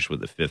going to finish with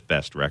the 5th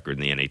best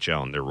record in the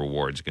NHL, and their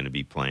reward's going to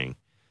be playing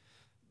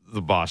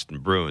the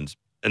Boston Bruins.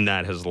 And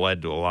that has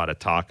led to a lot of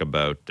talk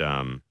about,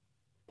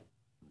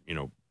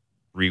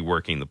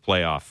 reworking the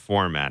playoff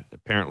format.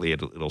 Apparently,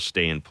 it'll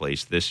stay in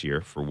place this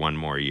year for one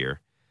more year,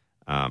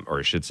 or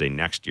I should say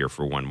next year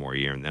for one more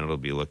year, and then it'll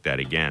be looked at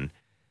again.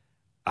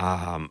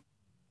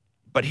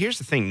 But here's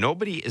the thing.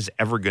 Nobody is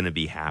ever going to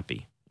be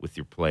happy with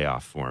your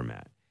playoff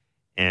format.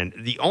 And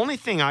the only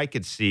thing I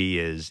could see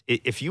is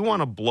if you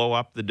want to blow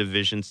up the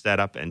division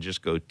setup and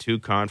just go 2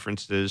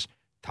 conferences,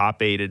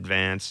 top 8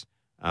 advance,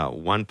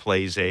 1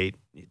 plays 8,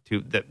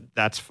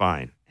 that's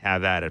fine.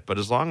 Have at it. But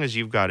as long as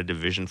you've got a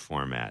division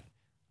format,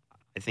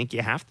 I think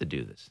you have to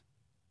do this.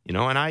 And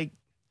I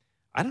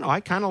don't know.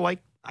 I kind of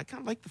like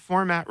the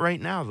format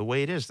right now, the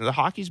way it is. The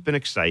hockey's been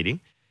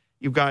exciting.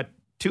 You've got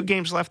 2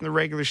 games left in the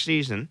regular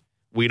season.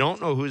 We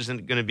don't know who's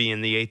going to be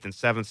in the 8th and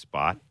 7th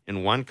spot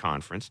in one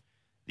conference.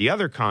 The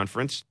other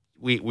conference,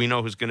 we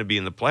know who's going to be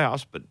in the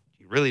playoffs, but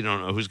you really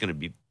don't know who's going to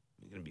be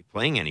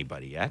playing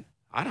anybody yet.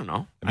 I don't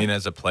know. I mean,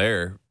 as a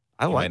player,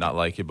 I might not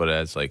like it, but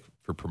as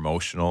for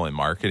promotional and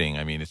marketing,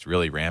 I mean, it's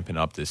really ramping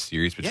up this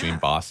series between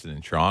Boston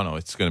and Toronto.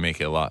 It's going to make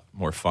it a lot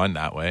more fun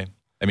that way.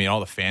 I mean, all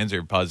the fans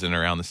are buzzing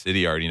around the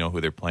city, already know who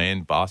they're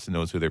playing. Boston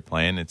knows who they're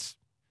playing. It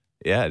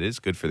is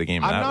good for the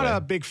game. I'm not a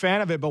big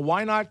fan of it, but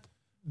why not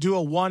do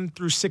a 1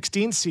 through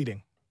 16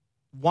 seeding?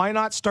 Why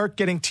not start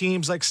getting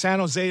teams like San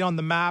Jose on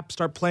the map,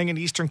 start playing in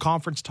Eastern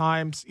Conference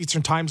times,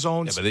 Eastern time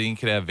zones? Yeah, but then you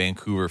could have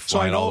Vancouver So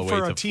I flying all know the way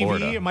for to a TV,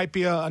 Florida. it might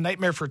be a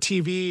nightmare for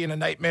TV and a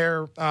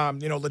nightmare,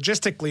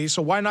 logistically.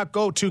 So why not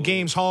go 2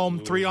 games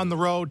home, 3 on the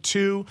road,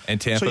 2? And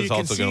Tampa's so you can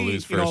also gonna see,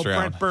 lose first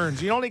round. Brent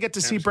Burns. You only get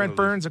to see Brent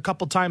Burns a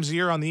couple times a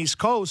year on the East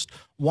Coast.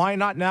 Why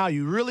not now?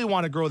 You really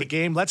want to grow the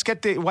game. Let's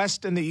get the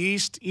West and the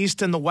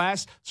East and the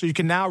West, so you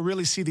can now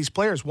really see these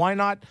players. Why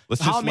not?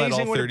 Let's How just let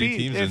amazing all would it 30 be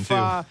teams if in,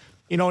 too.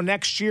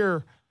 Next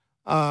year?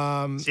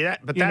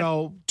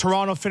 Toronto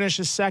Toronto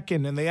finishes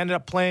second, and they ended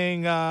up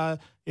playing, Connor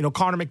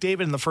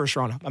McDavid in the first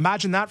round.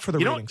 Imagine that for the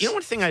ratings.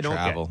 one thing I don't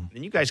Travel. get,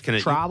 and you guys can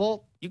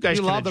Travel. You guys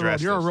you can love the road.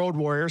 address You're a this. road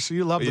warrior, so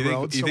you love the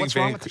road. So what's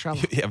wrong with the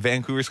travel? Yeah,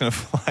 Vancouver's going to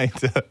fly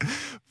to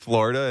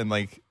Florida and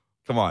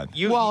come on.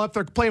 Well, if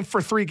they're playing for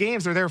 3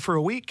 games, they're there for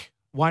a week.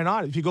 Why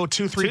not? If you go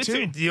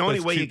 2-3-2, The only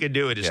That's way two- you could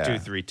do it is yeah.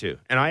 2-3-2.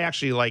 And I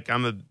actually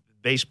I'm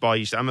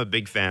a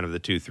big fan of the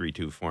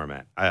 2-3-2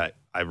 format.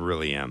 I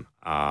really am.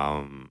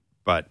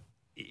 But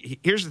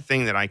here's the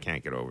thing that I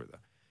can't get over,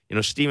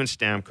 though. Steven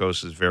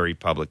Stamkos is very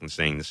public in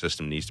saying the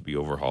system needs to be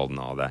overhauled and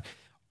all that.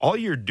 All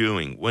you're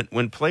doing,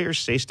 when players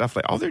say stuff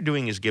all they're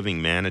doing is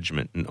giving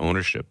management and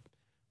ownership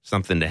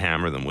something to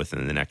hammer them with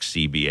in the next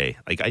CBA.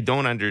 I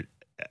don't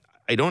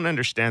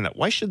understand that.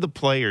 Why should the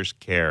players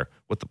care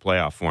what the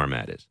playoff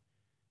format is?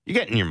 You're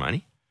getting your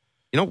money.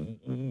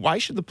 Why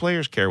should the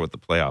players care what the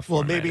playoff well,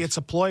 format maybe is? it's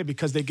a ploy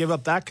because they give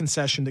up that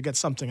concession to get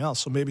something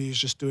else. So maybe he's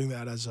just doing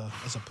that as a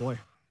ploy.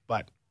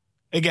 But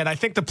again, I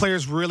think the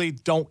players really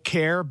don't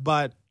care.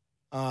 But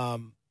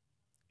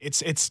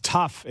it's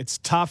tough. It's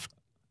tough.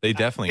 They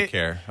definitely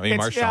care. I mean,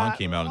 Marchand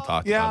came out and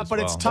talked about it as but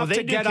well. it's tough they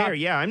to do get care. up.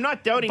 Yeah, I'm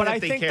not doubting But that I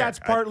they think care. that's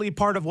partly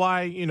part of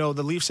why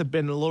the Leafs have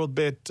been a little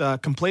bit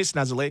complacent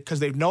as of late because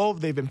they know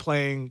they've been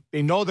playing.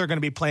 They know they're going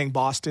to be playing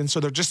Boston, so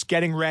they're just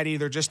getting ready.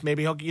 They're just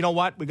maybe you know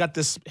what, we got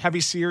this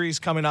heavy series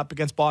coming up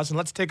against Boston.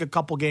 Let's take a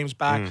couple games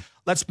back.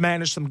 Let's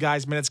manage some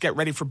guys' minutes. Get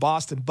ready for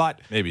Boston. But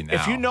Maybe now.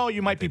 if you know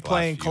you might be think the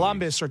playing last few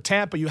Columbus or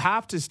Tampa, you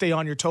have to stay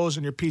on your toes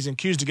and your P's and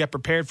Q's to get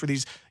prepared for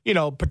these.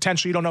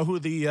 Potentially you don't know who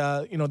the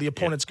the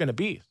opponent's going to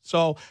be.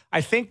 So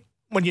I think.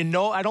 When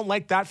I don't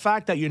like that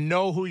fact that you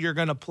know who you're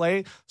going to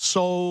play.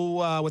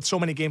 So with so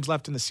many games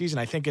left in the season,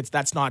 I think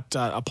that's not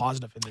a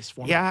positive in this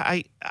format.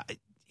 Yeah,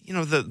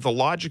 the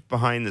logic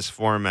behind this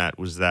format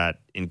was that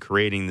in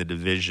creating the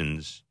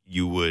divisions,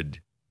 you would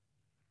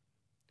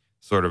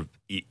sort of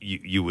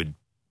you would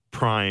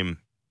prime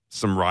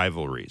some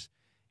rivalries.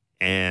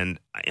 And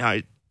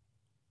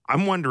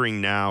I'm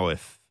wondering now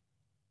if,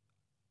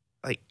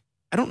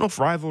 I don't know if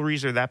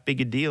rivalries are that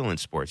big a deal in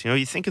sports.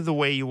 You think of the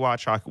way you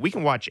watch hockey. We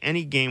can watch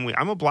any game.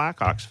 I'm a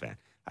Blackhawks fan.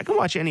 I can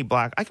watch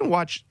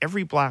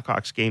every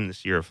Blackhawks game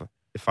this year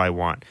if I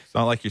want. It's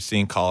not like you're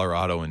seeing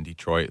Colorado and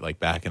Detroit like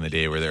back in the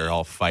day where they're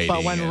all fighting.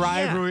 But when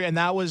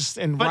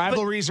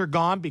rivalries are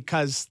gone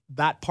because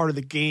that part of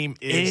the game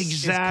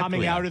is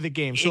coming out of the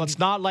game. So it's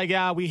not like,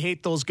 we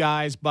hate those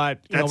guys, but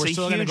we're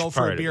still going to go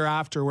for a beer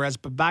after. Whereas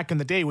back in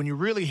the day when you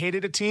really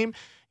hated a team,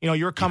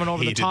 you were coming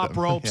over the top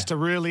ropes to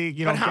really,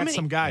 get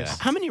some guys. Yeah.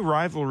 How many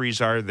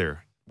rivalries are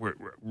there? We're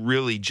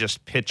really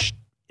just pitched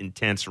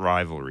intense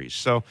rivalries.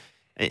 So,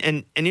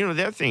 and the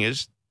other thing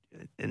is,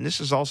 and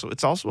it's also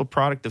a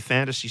product of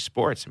fantasy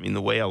sports. I mean,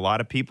 the way a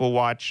lot of people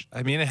watch.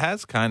 I mean, it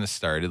has kind of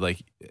started.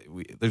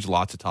 There's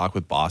lots of talk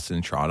with Boston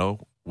and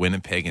Toronto,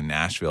 Winnipeg and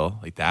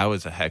Nashville. That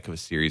was a heck of a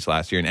series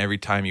last year. And every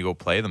time you go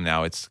play them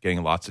now, it's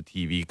getting lots of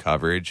TV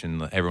coverage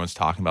and everyone's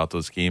talking about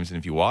those games. And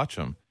if you watch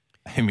them,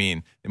 I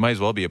mean, it might as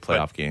well be a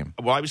playoff game.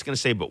 Well, I was going to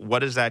say, but what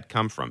does that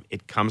come from?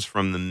 It comes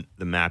from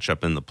the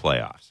matchup in the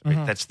playoffs. Right?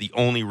 Mm-hmm. That's the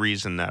only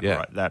reason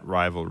that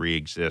rivalry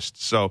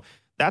exists. So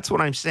that's what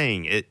I'm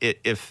saying.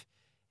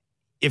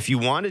 If you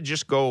want to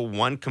just go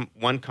one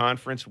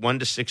conference,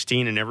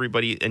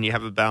 1-16, and you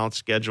have a balanced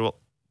schedule,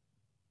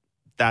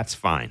 that's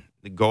fine.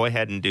 Go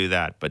ahead and do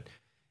that. But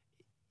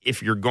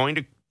if you're going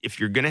to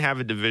have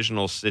a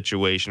divisional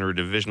situation or a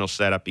divisional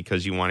setup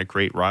because you want to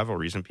create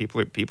rivalries, and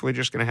people are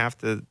just going to have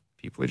to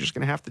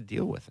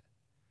deal with it.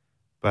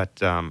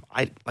 But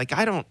I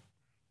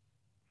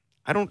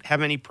don't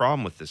have any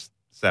problem with this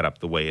setup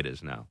the way it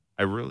is now.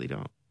 I really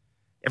don't.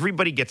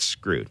 Everybody gets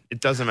screwed. It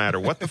doesn't matter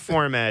what the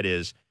format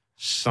is.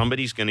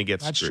 Somebody's going to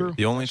get screwed. True.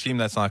 The only team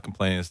that's not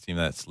complaining is the team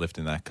that's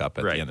lifting that cup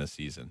at the end of the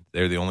season.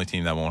 They're the only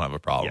team that won't have a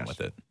problem with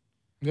it.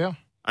 Yeah.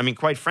 I mean,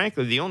 quite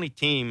frankly, the only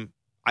team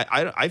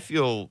I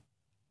feel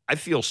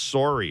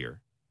sorrier,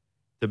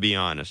 to be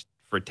honest,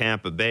 for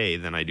Tampa Bay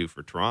than I do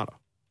for Toronto.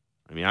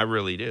 I mean, I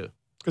really do.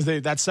 Because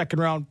that second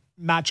round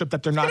matchup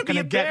that they're not going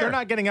to get, they're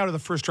not getting out of the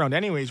first round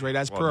anyways, right?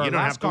 As per our last conversation. You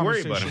don't have to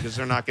worry about them because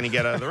they're not going to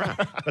get out of the round.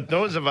 But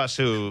those of us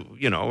who,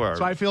 are...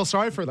 So I feel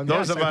sorry for them.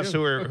 Those of us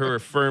who are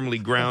firmly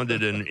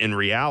grounded in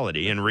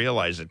reality and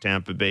realize that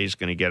Tampa Bay is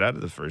going to get out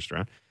of the first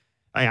round,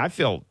 I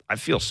feel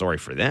sorry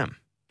for them.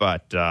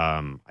 But...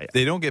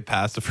 they don't get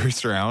past the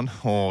first round.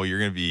 Oh, you're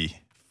going to be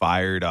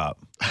fired up.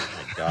 Oh,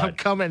 my God. I'm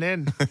coming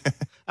in.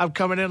 I'm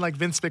coming in like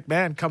Vince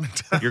McMahon coming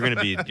down. You're going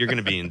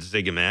to be in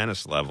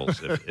Zigomanis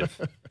levels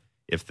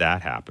if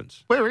that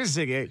happens. Where is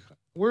Ziggy?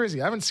 Where is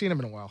he? I haven't seen him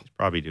in a while. He's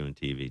probably doing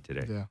TV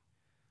today. Yeah.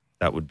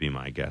 That would be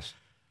my guess.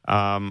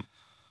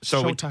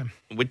 Showtime.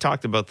 We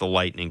talked about the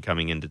Lightning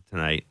coming into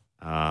tonight.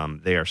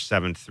 They are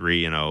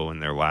 7-3-0 in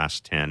their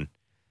last 10.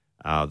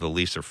 The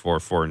Leafs are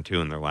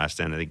 4-4-2 in their last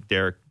 10. I think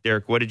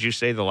Derek, what did you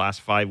say? The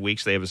last 5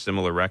 weeks they have a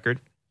similar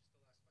record?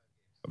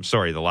 I'm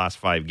sorry, the last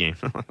 5 games.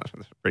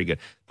 Pretty good.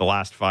 The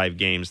last 5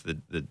 games,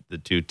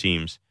 the two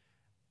teams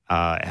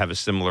have a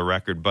similar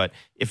record. But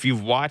if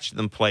you've watched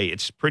them play,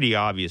 it's pretty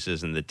obvious,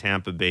 isn't it?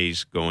 Tampa Bay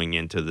has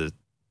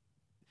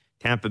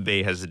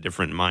a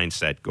different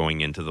mindset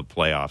going into the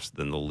playoffs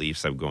than the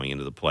Leafs have going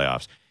into the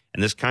playoffs.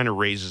 And this kind of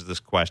raises this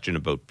question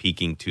about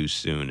peaking too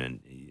soon. And,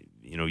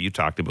 you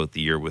talked about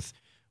the year with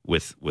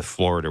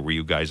Florida where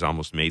you guys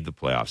almost made the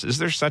playoffs. Is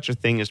there such a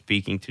thing as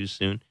peaking too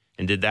soon?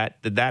 And did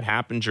that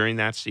happen during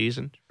that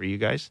season for you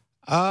guys?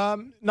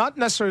 Not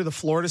necessarily the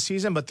Florida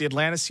season, but the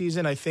Atlanta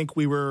season. I think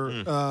we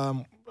were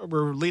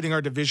leading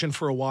our division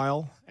for a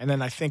while, and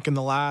then I think in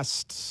the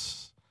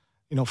last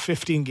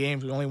 15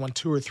 games we only won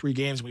 2 or 3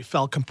 games. We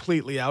fell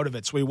completely out of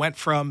it. So we went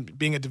from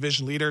being a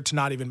division leader to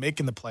not even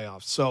making the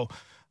playoffs. So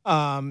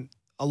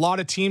a lot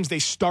of teams, they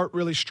start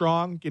really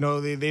strong.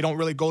 They don't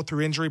really go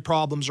through injury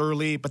problems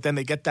early, but then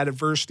they get that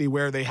adversity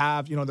where they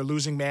have, they're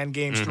losing man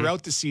games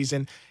throughout the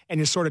season, and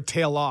you sort of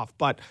tail off.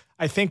 But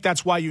I think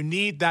that's why you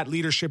need that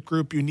leadership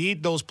group. You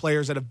need those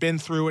players that have been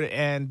through it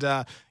and,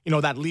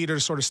 that leader to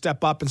sort of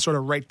step up and sort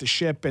of right the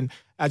ship. And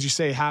as you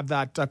say, have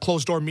that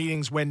closed-door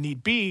meetings when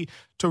need be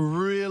to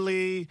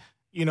really,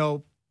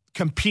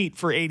 compete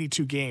for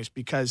 82 games,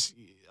 because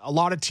a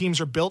lot of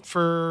teams are built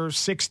for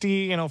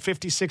 60,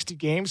 50, 60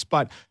 games,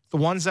 but the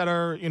ones that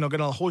are, going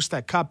to host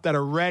that cup, that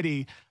are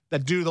ready,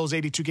 that do those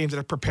 82 games, that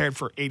are prepared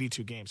for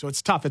 82 games. So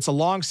it's tough. It's a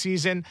long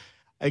season.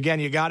 Again,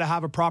 you got to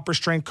have a proper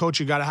strength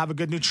coach. You got to have a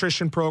good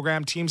nutrition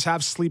program. Teams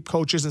have sleep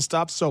coaches and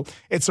stuff. So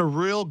it's a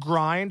real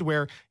grind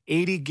where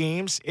 80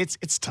 games,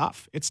 it's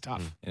tough. It's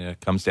tough. And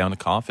it comes down to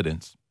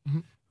confidence.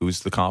 Mm-hmm.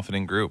 Who's the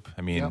confident group?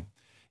 I mean,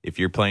 if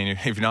you're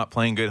not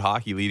playing good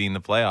hockey leading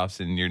the playoffs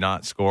and you're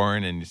not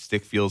scoring and your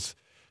stick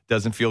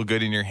doesn't feel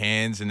good in your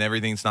hands and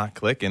everything's not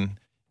clicking,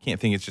 can't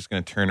think it's just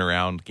going to turn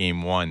around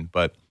game one.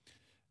 But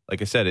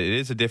like I said, it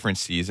is a different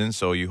season,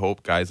 so you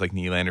hope guys like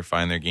Nylander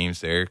find their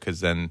games there, because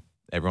then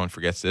everyone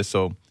forgets this.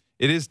 So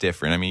it is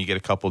different. I mean, you get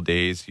a couple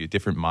days, you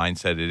different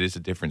mindset. It is a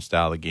different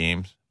style of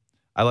games.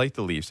 I like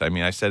the Leafs. I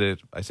mean, I said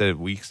it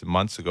weeks and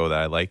months ago that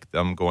I like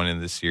them going into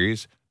this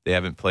series. They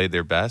haven't played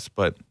their best,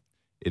 but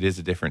it is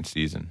a different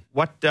season.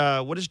 What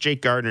does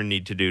Jake Gardiner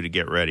need to do to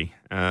get ready?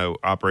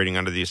 Operating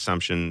under the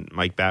assumption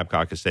Mike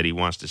Babcock has said he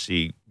wants to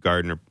see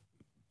Gardiner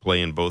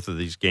play in both of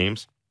these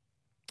games.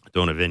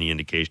 Don't have any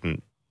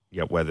indication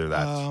yet whether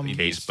that's the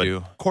case. But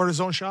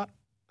cortisone shot?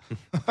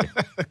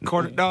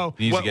 No.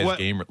 He needs to get his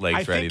game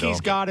legs ready, I think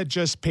he's got to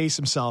just pace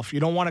himself. You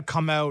don't want to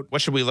come out.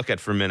 What should we look at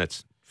for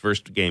minutes?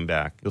 First game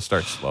back. He'll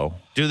start slow.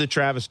 Do the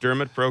Travis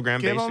Dermott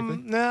program,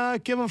 basically?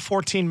 Give him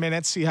 14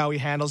 minutes, see how he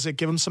handles it.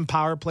 Give him some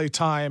power play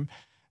time.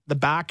 The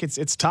back,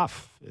 it's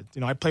tough.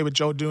 I played with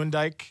Joe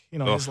Duendijk,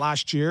 his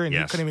last year, and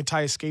he couldn't even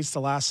tie his skates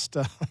the last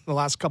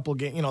couple of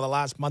games, the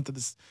last month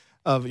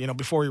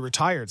before he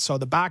retired. So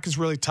the back is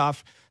really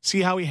tough.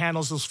 See how he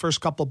handles those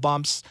first couple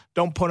bumps.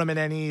 Don't put him in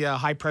any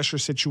high-pressure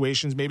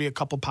situations, maybe a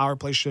couple power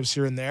play shifts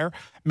here and there.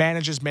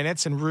 Manage his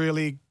minutes and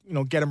really,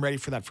 get him ready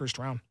for that first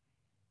round.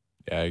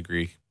 Yeah, I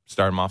agree.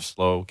 Start him off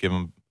slow. Give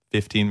him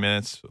 15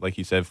 minutes, like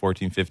you said,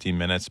 14, 15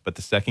 minutes. But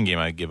the second game,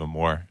 I'd give him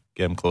more.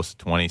 Get him close to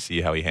 20,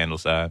 see how he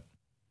handles that.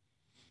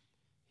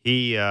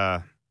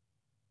 It's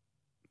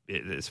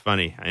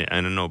funny.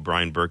 I don't know.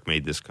 Brian Burke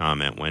made this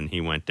comment when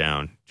he went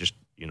down. Just,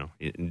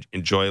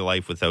 enjoy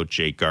life without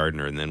Jake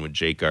Gardiner. And then when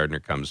Jake Gardiner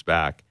comes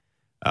back,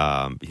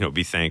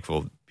 be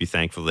thankful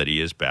that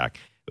he is back.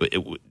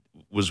 It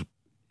was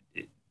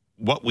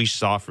what we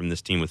saw from this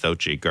team without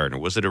Jake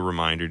Gardiner. Was it a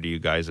reminder to you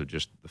guys of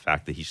just the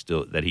fact that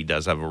he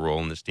does have a role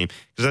in this team?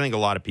 Because I think a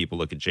lot of people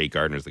look at Jake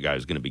Gardiner as the guy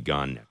who's going to be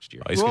gone next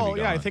year.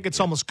 I think it's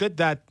almost good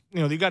that,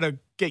 you got to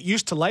get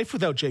used to life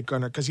without Jake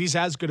Gardiner because he's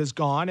as good as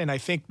gone. And I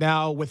think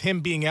now with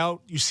him being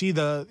out, you see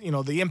the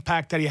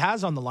impact that he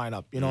has on the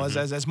lineup.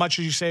 As much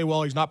as you say,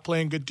 well, he's not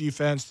playing good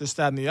defense, this,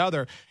 that, and the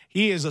other,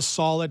 he is a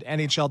solid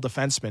NHL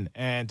defenseman.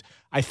 And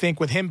I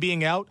think with him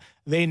being out,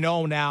 they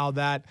know now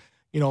that,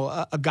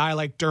 a guy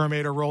like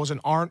Dermott or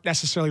Rosen aren't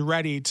necessarily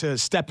ready to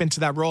step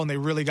into that role, and they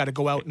really got to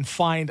go out and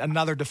find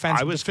another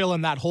defenseman to fill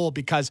in that hole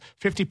because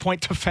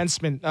 50-point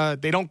defensemen,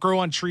 they don't grow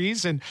on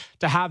trees, and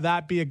to have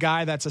that be a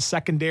guy that's a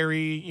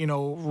secondary,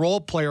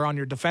 role player on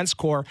your defense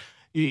core,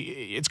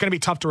 it's going to be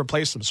tough to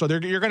replace him. So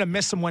you're going to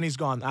miss him when he's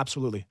gone,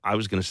 absolutely. I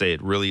was going to say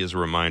it really is a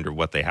reminder of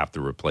what they have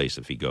to replace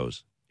if he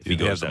goes. If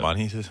he has the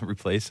money to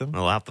replace him,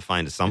 they'll have to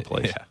find it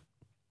someplace. Yeah.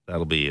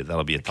 That'll be a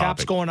topic.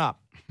 Cap's going up.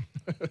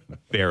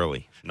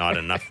 Barely. Not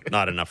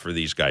enough for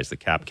these guys. The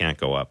cap can't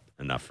go up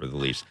enough for the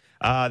Leafs.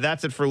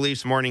 That's it for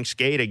Leafs Morning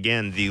Skate.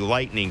 Again, the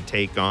Lightning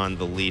take on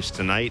the Leafs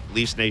tonight.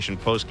 Leafs Nation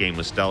postgame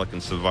with Stellick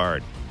and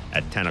Savard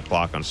at 10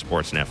 o'clock on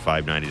Sportsnet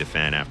 590 The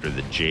Fan after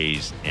the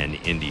Jays and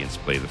Indians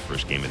play the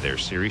first game of their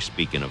series.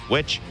 Speaking of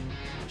which,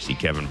 see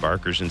Kevin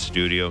Barker's in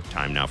studio.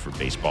 Time now for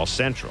Baseball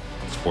Central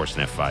on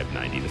Sportsnet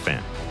 590 The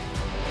Fan.